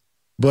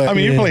 But I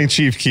mean, you're playing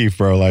Chief Keef,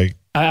 bro. Like,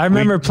 I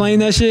remember playing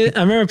that shit.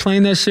 I remember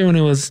playing that shit when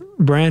it was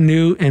brand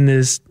new, and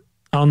this,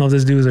 I don't know if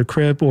this dude was a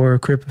Crip or a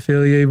Crip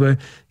affiliate, but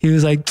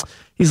he's like,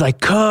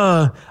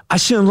 "Cuh, I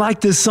shouldn't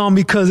like this song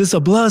because it's a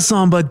blood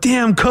song, but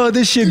damn, cuh,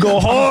 this shit go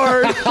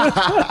hard."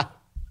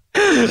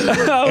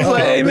 I was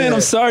like, "Hey man,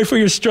 I'm sorry for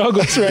your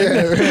struggles right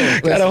now.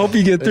 Gotta hope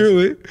you get through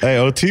it." hey,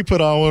 OT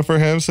put on one for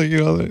him, so you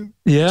know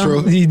Yeah,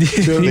 True. he did.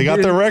 True. He they got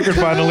did. their record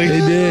finally. They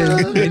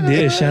did. They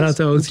did. Shout out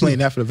to OT. playing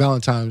that for the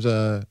Valentine's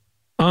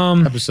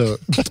episode.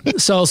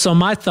 So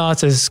my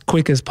thoughts as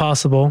quick as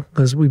possible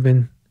because we've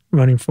been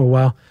running for a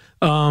while.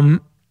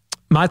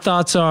 My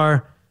thoughts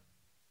are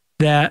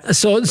that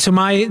to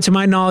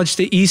my knowledge,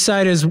 the East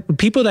Side is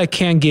people that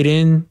can't get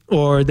in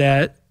or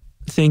that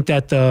think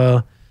that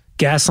the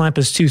Gas Lamp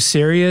is too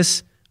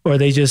serious or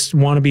they just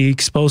want to be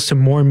exposed to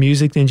more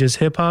music than just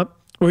hip hop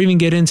or even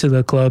get into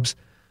the clubs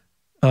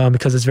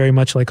because it's very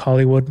much like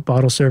Hollywood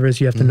bottle service.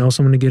 You have to know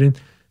someone to get in.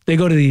 They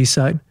go to the East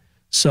Side.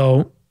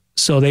 So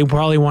they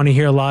probably want to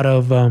hear a lot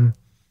of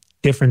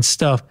different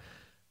stuff.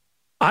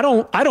 I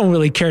don't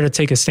really care to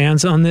take a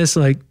stance on this.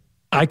 Like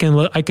I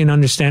can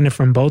understand it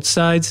from both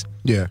sides.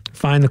 Yeah.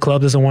 Fine, the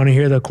club doesn't want to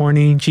hear the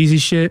corny, cheesy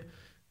shit.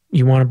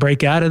 You want to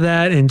break out of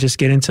that and just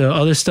get into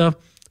other stuff.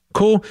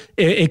 Cool.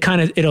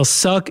 It'll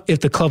suck if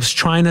the club's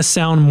trying to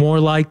sound more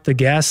like the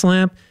Gas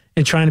Lamp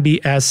and trying to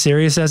be as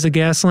serious as the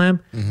Gas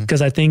Lamp.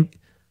 Because I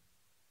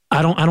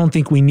don't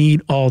think we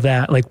need all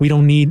that. Like we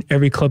don't need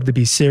every club to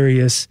be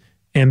serious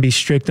and be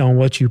strict on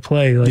what you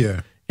play.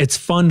 Like it's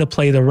fun to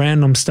play the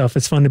random stuff.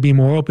 It's fun to be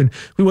more open.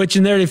 Which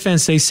in their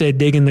defense, they said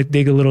dig a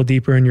little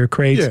deeper in your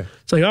crates. Yeah.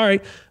 It's like, all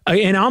right.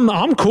 And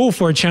I'm cool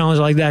for a challenge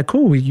like that.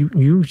 Cool.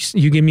 You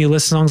give me a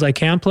list of songs I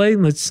can play.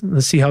 Let's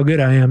see how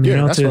good I am.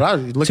 Yeah, that's what I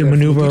look to at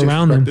maneuver from the DJ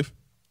around them.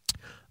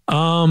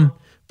 perspective.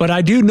 But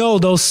I do know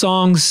those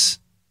songs.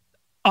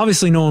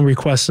 Obviously, no one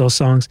requests those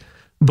songs,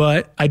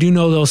 but I do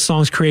know those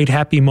songs create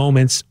happy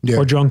moments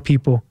for drunk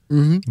people.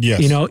 Yes.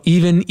 You know,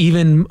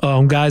 even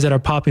guys that are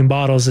popping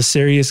bottles, the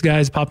serious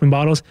guys popping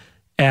bottles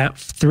at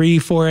 3,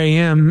 4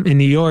 a.m. in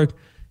New York.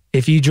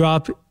 If you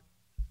drop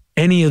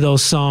any of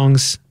those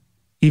songs,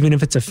 even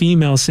if it's a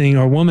female singing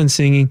or a woman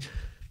singing,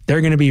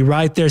 they're going to be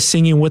right there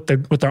singing with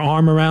their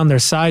arm around their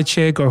side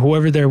chick or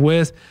whoever they're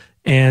with,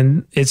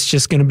 and it's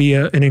just going to be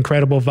an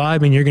incredible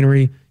vibe. And you're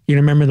going to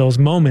remember those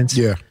moments.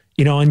 Yeah.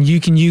 You know, and you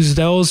can use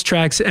those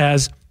tracks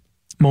as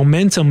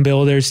momentum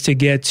builders to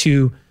get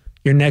to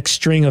your next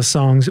string of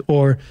songs.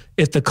 Or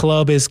if the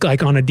club is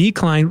like on a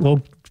decline,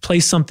 well, play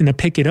something to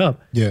pick it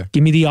up. Yeah.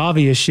 Give me the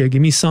obvious shit.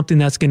 Give me something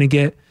that's going to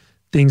get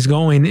things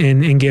going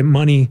and get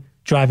money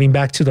driving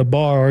back to the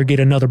bar or get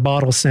another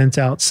bottle sent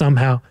out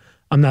somehow.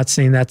 I'm not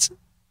saying that's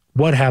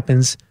what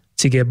happens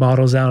to get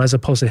bottles out as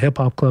opposed to hip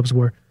hop clubs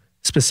where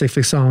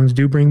specific songs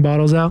do bring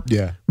bottles out.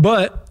 Yeah.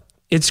 But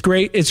it's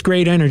great. It's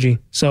great energy.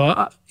 So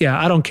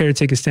I don't care to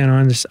take a stand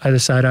on either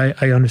side.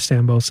 I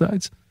understand both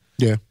sides.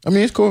 Yeah. I mean,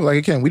 it's cool. Like,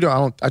 again,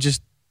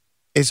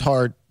 it's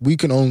hard. We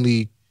can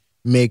only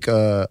make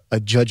a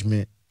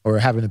judgment or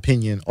have an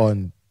opinion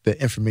on the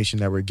information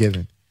that we're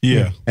given.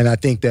 Yeah. And I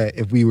think that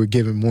if we were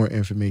given more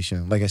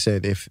information, like I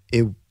said, if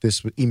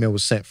this email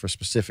was sent for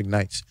specific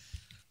nights,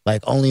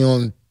 like only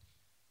on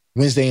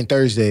Wednesday and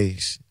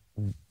Thursdays,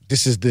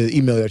 this is the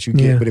email that you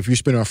get. Yeah. But if you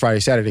spend it on Friday,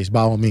 Saturdays,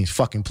 by all means,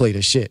 fucking play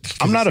this shit.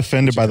 I'm not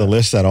offended by the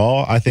list at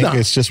all. I think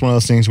it's just one of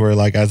those things where,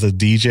 like, as a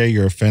DJ,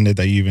 you're offended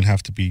that you even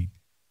have to be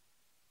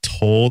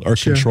told or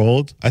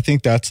controlled. I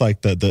think that's like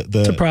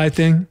It's a pride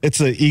thing. It's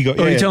an ego.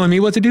 Or are you telling me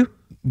what to do?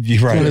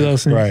 Right. one of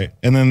those things. Right.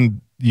 And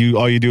then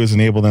all you do is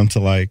enable them to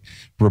like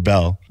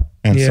rebel.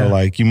 And so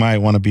like you might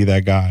want to be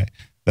that guy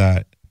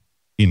that,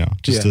 you know,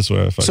 just this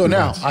way. So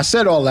now I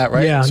said all that,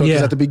 right? Yeah, So 'cause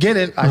yeah. at the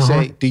beginning, I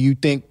say, do you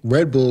think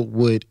Red Bull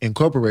would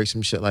incorporate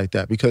some shit like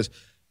that? Because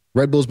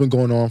Red Bull's been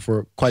going on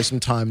for quite some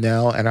time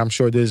now, and I'm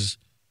sure there's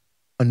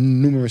a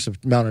numerous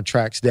amount of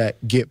tracks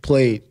that get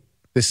played.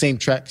 The same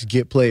tracks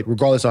get played,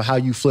 regardless of how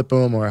you flip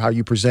them or how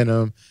you present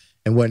them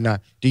and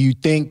whatnot. Do you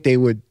think they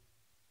would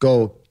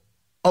go,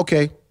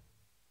 okay,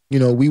 you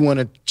know, we want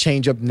to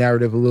change up the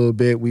narrative a little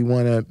bit. We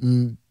want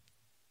to,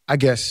 I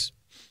guess,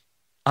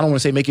 I don't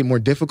want to say make it more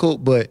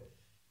difficult, but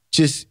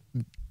just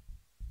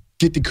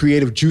get the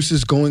creative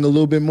juices going a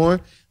little bit more.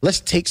 Let's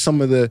take some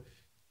of the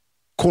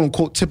quote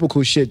unquote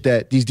typical shit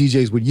that these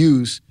DJs would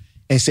use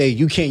and say,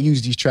 you can't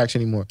use these tracks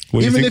anymore.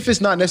 Even if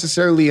it's not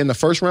necessarily in the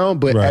first round,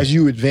 but as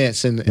you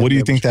advance. What do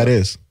you think that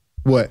is?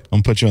 What? I'm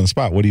gonna put you on the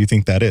spot. What do you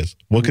think that is?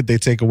 What could they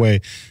take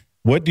away?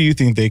 What do you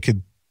think they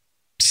could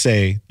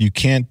say, you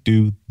can't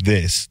do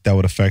this that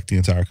would affect the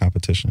entire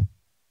competition?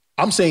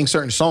 I'm saying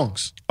certain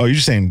songs. Oh, you're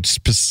just saying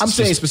I'm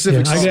saying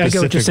specific songs. I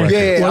get what you're saying.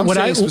 Yeah, I'm what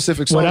saying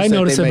specific songs what I that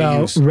notice they may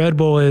about use. Red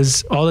Bull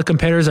is all the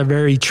competitors are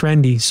very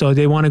trendy, so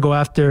they want to go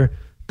after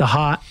the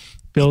hot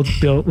build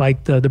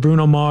like the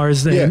Bruno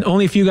Mars. Yeah. And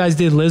only a few guys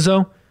did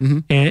Lizzo,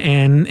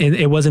 and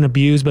it wasn't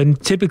abused.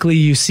 But typically,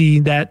 you see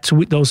that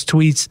those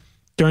tweets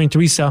during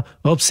freestyle.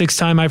 Oh, sixth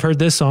time I've heard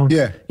this song.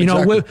 Yeah, you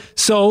know. exactly.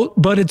 So,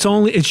 but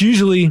it's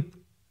usually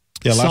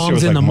Yeah, last year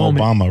was songs in like the Mo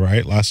moment. Obama,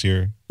 right? Last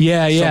year.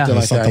 Yeah, yeah, Something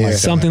like that, yeah.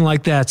 something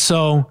like that.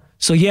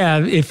 So yeah,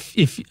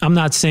 if I'm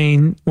not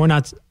saying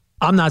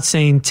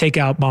take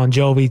out Bon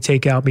Jovi,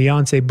 take out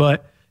Beyonce,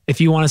 but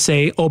if you want to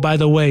say, oh, by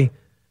the way,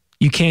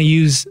 you can't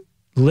use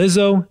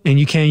Lizzo and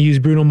you can't use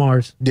Bruno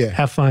Mars. Yeah.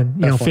 Have fun.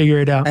 You know, fun. figure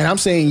it out. And I'm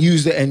saying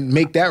use it and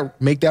make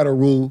that a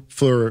rule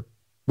for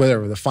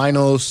whatever the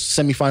finals,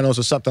 semifinals,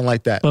 or something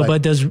like that.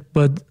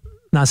 But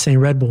not saying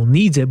Red Bull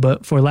needs it,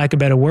 but for lack of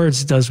better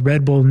words, does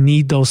Red Bull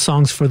need those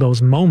songs for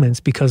those moments?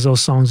 Because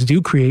those songs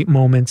do create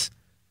moments.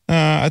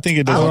 I think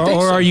it does.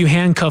 Or are you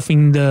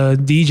handcuffing the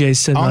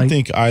DJs to I don't like?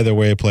 think either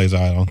way it plays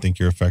out. I don't think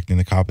you're affecting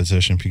the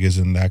competition because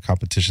in that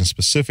competition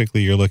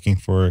specifically, you're looking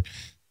for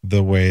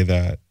the way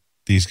that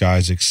these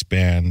guys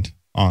expand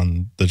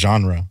on the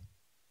genre,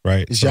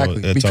 right?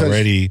 Exactly, So it's because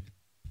already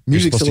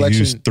music you're supposed to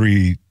use selection,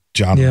 3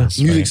 genres.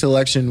 music right?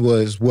 selection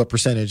was what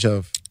percentage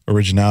of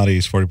Originality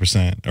is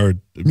 40%, or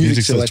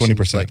music says selection 20%.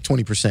 was like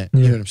 20%.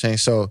 You know what I'm saying?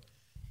 So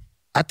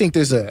I think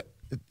there's a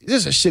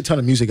shit ton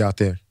of music out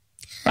there.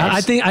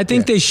 I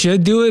think they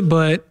should do it,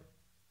 but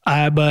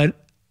I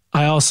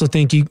also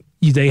think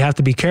they have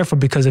to be careful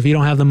because if you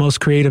don't have the most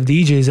creative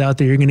DJs out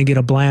there, you're going to get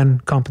a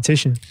bland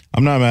competition.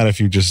 I'm not mad if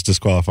you just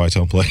disqualify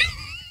tone play.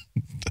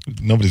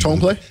 Nobody's Tone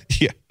play?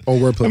 Yeah. Or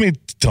wordplay? I mean,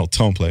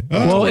 tone play.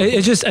 Well, I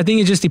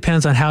think it just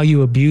depends on how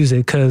you abuse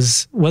it.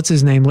 Because what's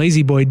his name,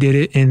 Lazy Boy did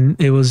it, and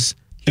it was.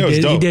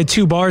 He dope. did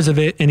 2 bars of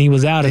it, and he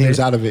was out of it. He was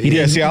out of it. He Yeah,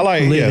 didn't see, I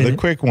like live in the it.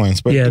 quick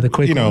ones, but Yeah, the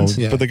quick ones.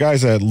 Yeah. But the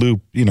guys that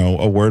loop, a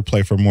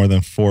wordplay for more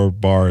than 4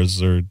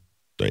 bars or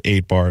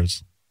 8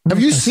 bars, Have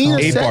you seen a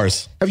 8 set?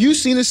 bars. Have you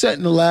seen a set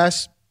in the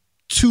last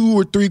 2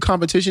 or 3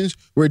 competitions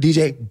where a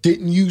DJ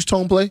didn't use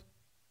tone play?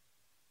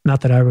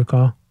 Not that I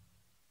recall.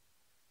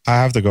 I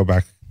have to go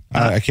back.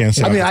 I can't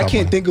say. I off mean, the I top of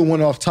can't my- think of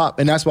one off top,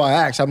 and that's why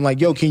I asked. I'm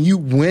like, yo, can you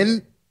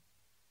win?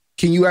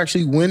 Can you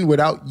actually win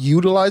without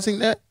utilizing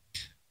that?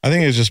 I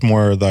think it's just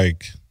more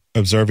like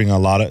observing a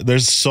lot of.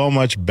 There's so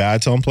much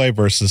bad tone play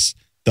versus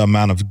the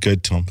amount of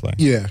good tone play.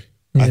 Yeah.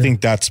 I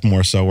think that's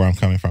more so where I'm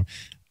coming from.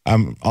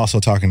 I'm also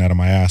talking out of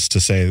my ass to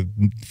say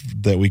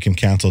that we can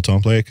cancel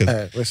tone play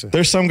because Listen,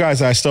 there's some guys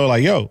that I still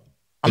like. Yo,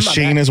 I'm not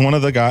Shane mad. is one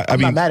of the guys.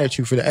 I'm not mad at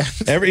you for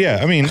that.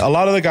 I mean, a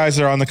lot of the guys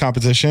that are on the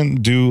competition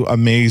do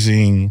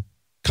amazing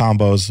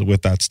combos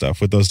with that stuff,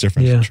 with those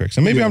different tricks.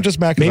 And maybe I'm just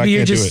mad because I Maybe you're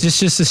can't do it.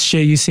 just the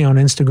shit you see on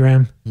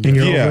Instagram, and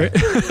you're over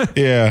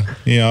it.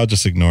 Yeah, I'll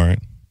just ignore it.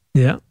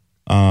 Yeah.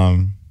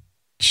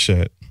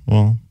 Shit.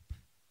 Well,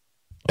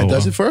 That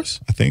does well. it for us?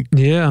 I think.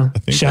 Yeah.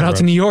 think Shout that out to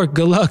wraps. New York.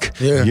 Good luck.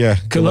 Yeah.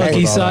 Good luck, with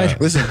East all Side.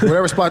 that. Listen,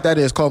 whatever spot that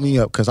is, call me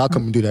up because I'll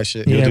come and do that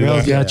shit. Yeah, do Rel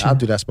that. got you. I'll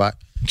do that spot.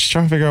 Just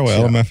trying to figure out what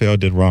LMFAO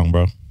did wrong,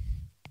 bro.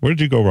 Where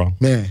did you go wrong?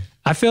 Man,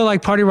 I feel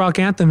like Party Rock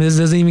Anthem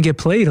doesn't even get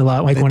played a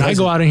lot. Like when I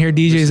go out and hear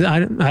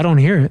DJs, I don't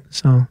hear it.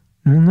 So I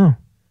don't know.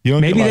 You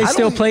don't Maybe get they like-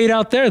 still play it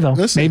out there though.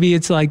 Listen, Maybe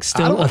it's like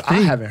still a I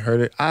thing. haven't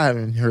heard it. I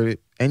haven't heard it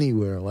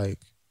anywhere like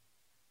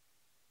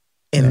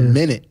in a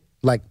minute.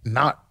 Like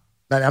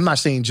I'm not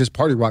saying just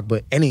Party Rock,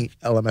 but any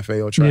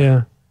LMFAO track.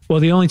 Yeah. Well,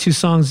 the only 2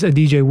 songs a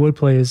DJ would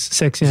play is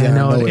 "Sexy I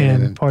Know It"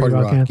 and "Party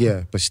Rock Anthem."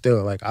 Yeah, but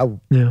still, like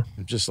I'm Yeah.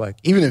 just like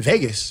even in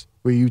Vegas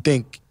where you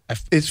think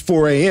if it's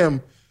 4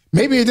 a.m.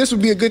 maybe this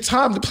would be a good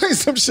time to play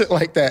some shit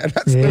like that.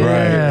 That's the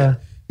Yeah.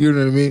 You know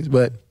what I mean?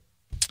 But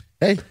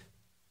hey,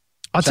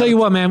 I'll tell you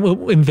what, man.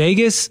 In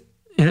Vegas,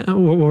 and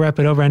we'll wrap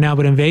it up right now.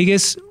 But in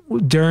Vegas,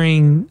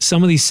 during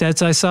some of these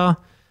sets I saw,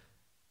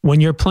 when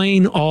you're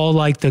playing all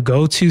like the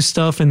go-to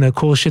stuff and the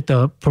cool shit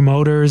the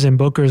promoters and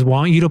bookers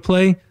want you to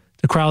play,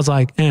 the crowd's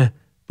like, eh.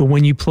 But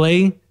when you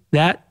play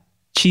that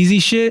cheesy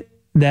shit,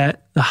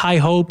 that the high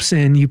hopes,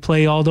 and you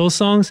play all those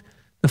songs,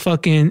 I've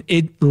seen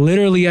it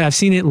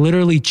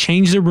literally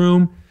change the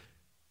room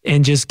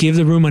and just give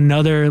the room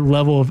another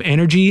level of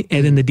energy.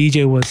 And then the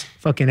DJ was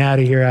fucking out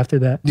of here after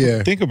that.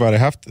 yeah, Think about it.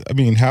 Half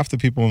the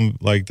people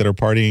like that are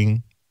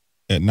partying,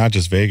 at not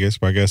just Vegas,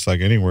 but I guess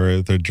like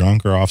anywhere, they're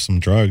drunk or off some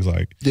drugs.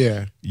 Like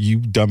yeah, you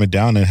dumb it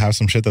down and have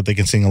some shit that they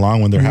can sing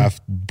along when they're half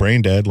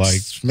brain dead.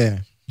 Like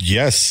man,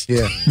 yes,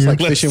 yeah. It's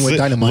like Let's fishing with sing-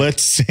 dynamite.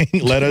 Let's sing.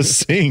 Let us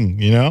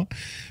sing. You know.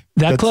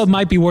 That club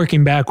might be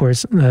working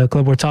backwards, the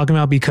club we're talking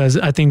about, because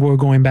I think we're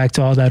going back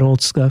to all that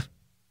old stuff.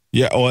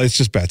 Yeah, well, it's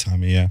just bad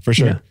timing. Yeah, for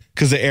sure. Yeah.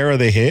 Because the era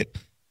they hit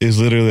is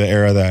literally the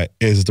era that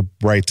is the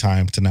right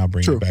time to now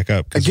bring True. it back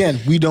up. 'Cause Again,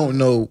 we don't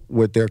know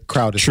what their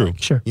crowd is. True.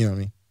 like. Sure. You know what I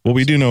mean? what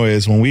we do know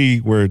is when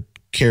we were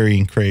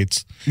carrying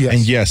crates, Yes.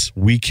 and yes,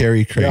 we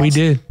carry crates. We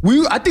did.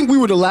 I think we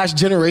were the last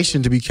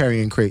generation to be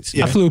carrying crates.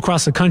 I flew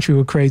across the country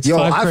with crates. Yo,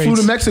 5 I crates. flew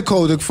to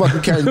Mexico to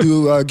fucking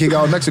do a gig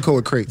out in Mexico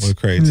with crates. With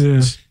crates.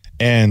 Yeah.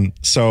 And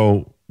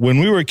so when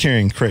we were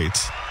carrying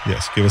crates,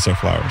 yes, give us our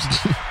flowers.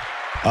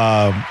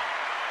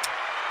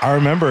 I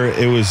remember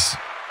it was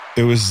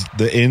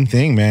the in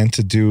thing, man,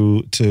 to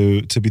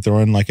be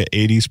throwing like an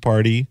 80s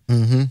party.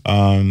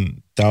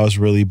 That was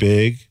really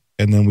big.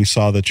 And then we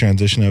saw the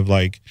transition of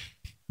like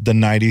the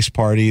 90s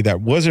party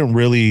that wasn't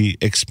really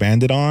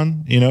expanded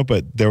on,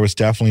 but there was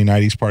definitely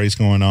 90s parties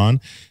going on.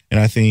 And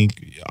I think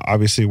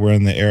obviously we're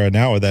in the era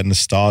now with that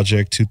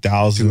nostalgic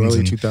 2000s. Early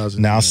and 2000s,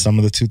 now yeah. some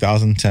of the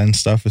 2010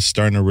 stuff is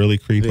starting to really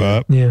creep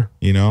up. Yeah.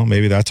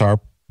 Maybe that's our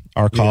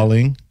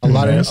calling. A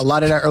lot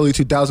of that early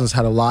 2000s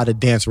had a lot of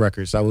dance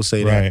records. I will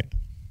say that. Right.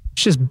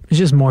 It's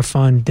just more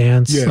fun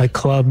dance, Yeah. like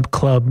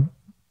club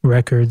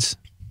records.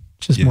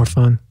 Just Yeah. more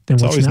fun than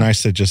It's what's always now.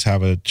 nice to just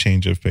have a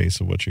change of pace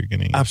of what you're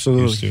getting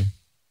Absolutely. used to.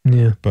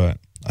 Yeah. But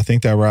I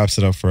think that wraps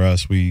it up for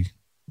us. We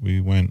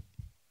went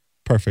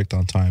perfect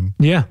on time.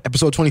 Yeah.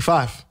 Episode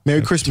 25.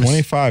 Merry Christmas.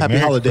 25. Happy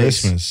Merry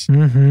holidays. Christmas.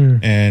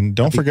 Mm-hmm. And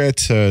don't forget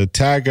to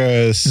tag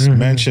us,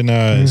 mention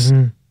us,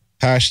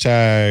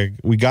 hashtag.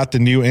 We got the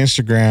new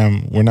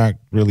Instagram. We're not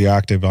really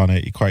active on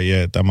it quite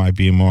yet. That might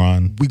be more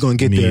on. We gonna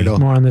get me. there though.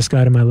 More on this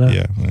guy to my left.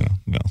 Yeah,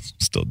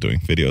 still doing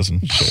videos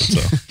and shit.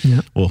 So, Yeah.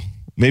 well,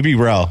 maybe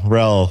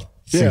Rel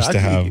seems to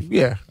have.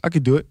 Yeah, I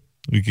could do it.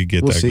 We could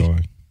get We'll that see.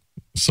 going.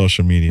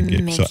 Social media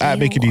gig. So at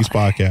Mickey D's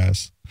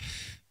podcast.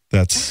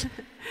 That's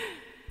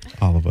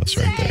all of us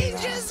right there.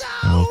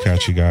 And we'll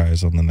catch you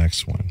guys on the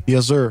next one.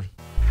 Yes, sir.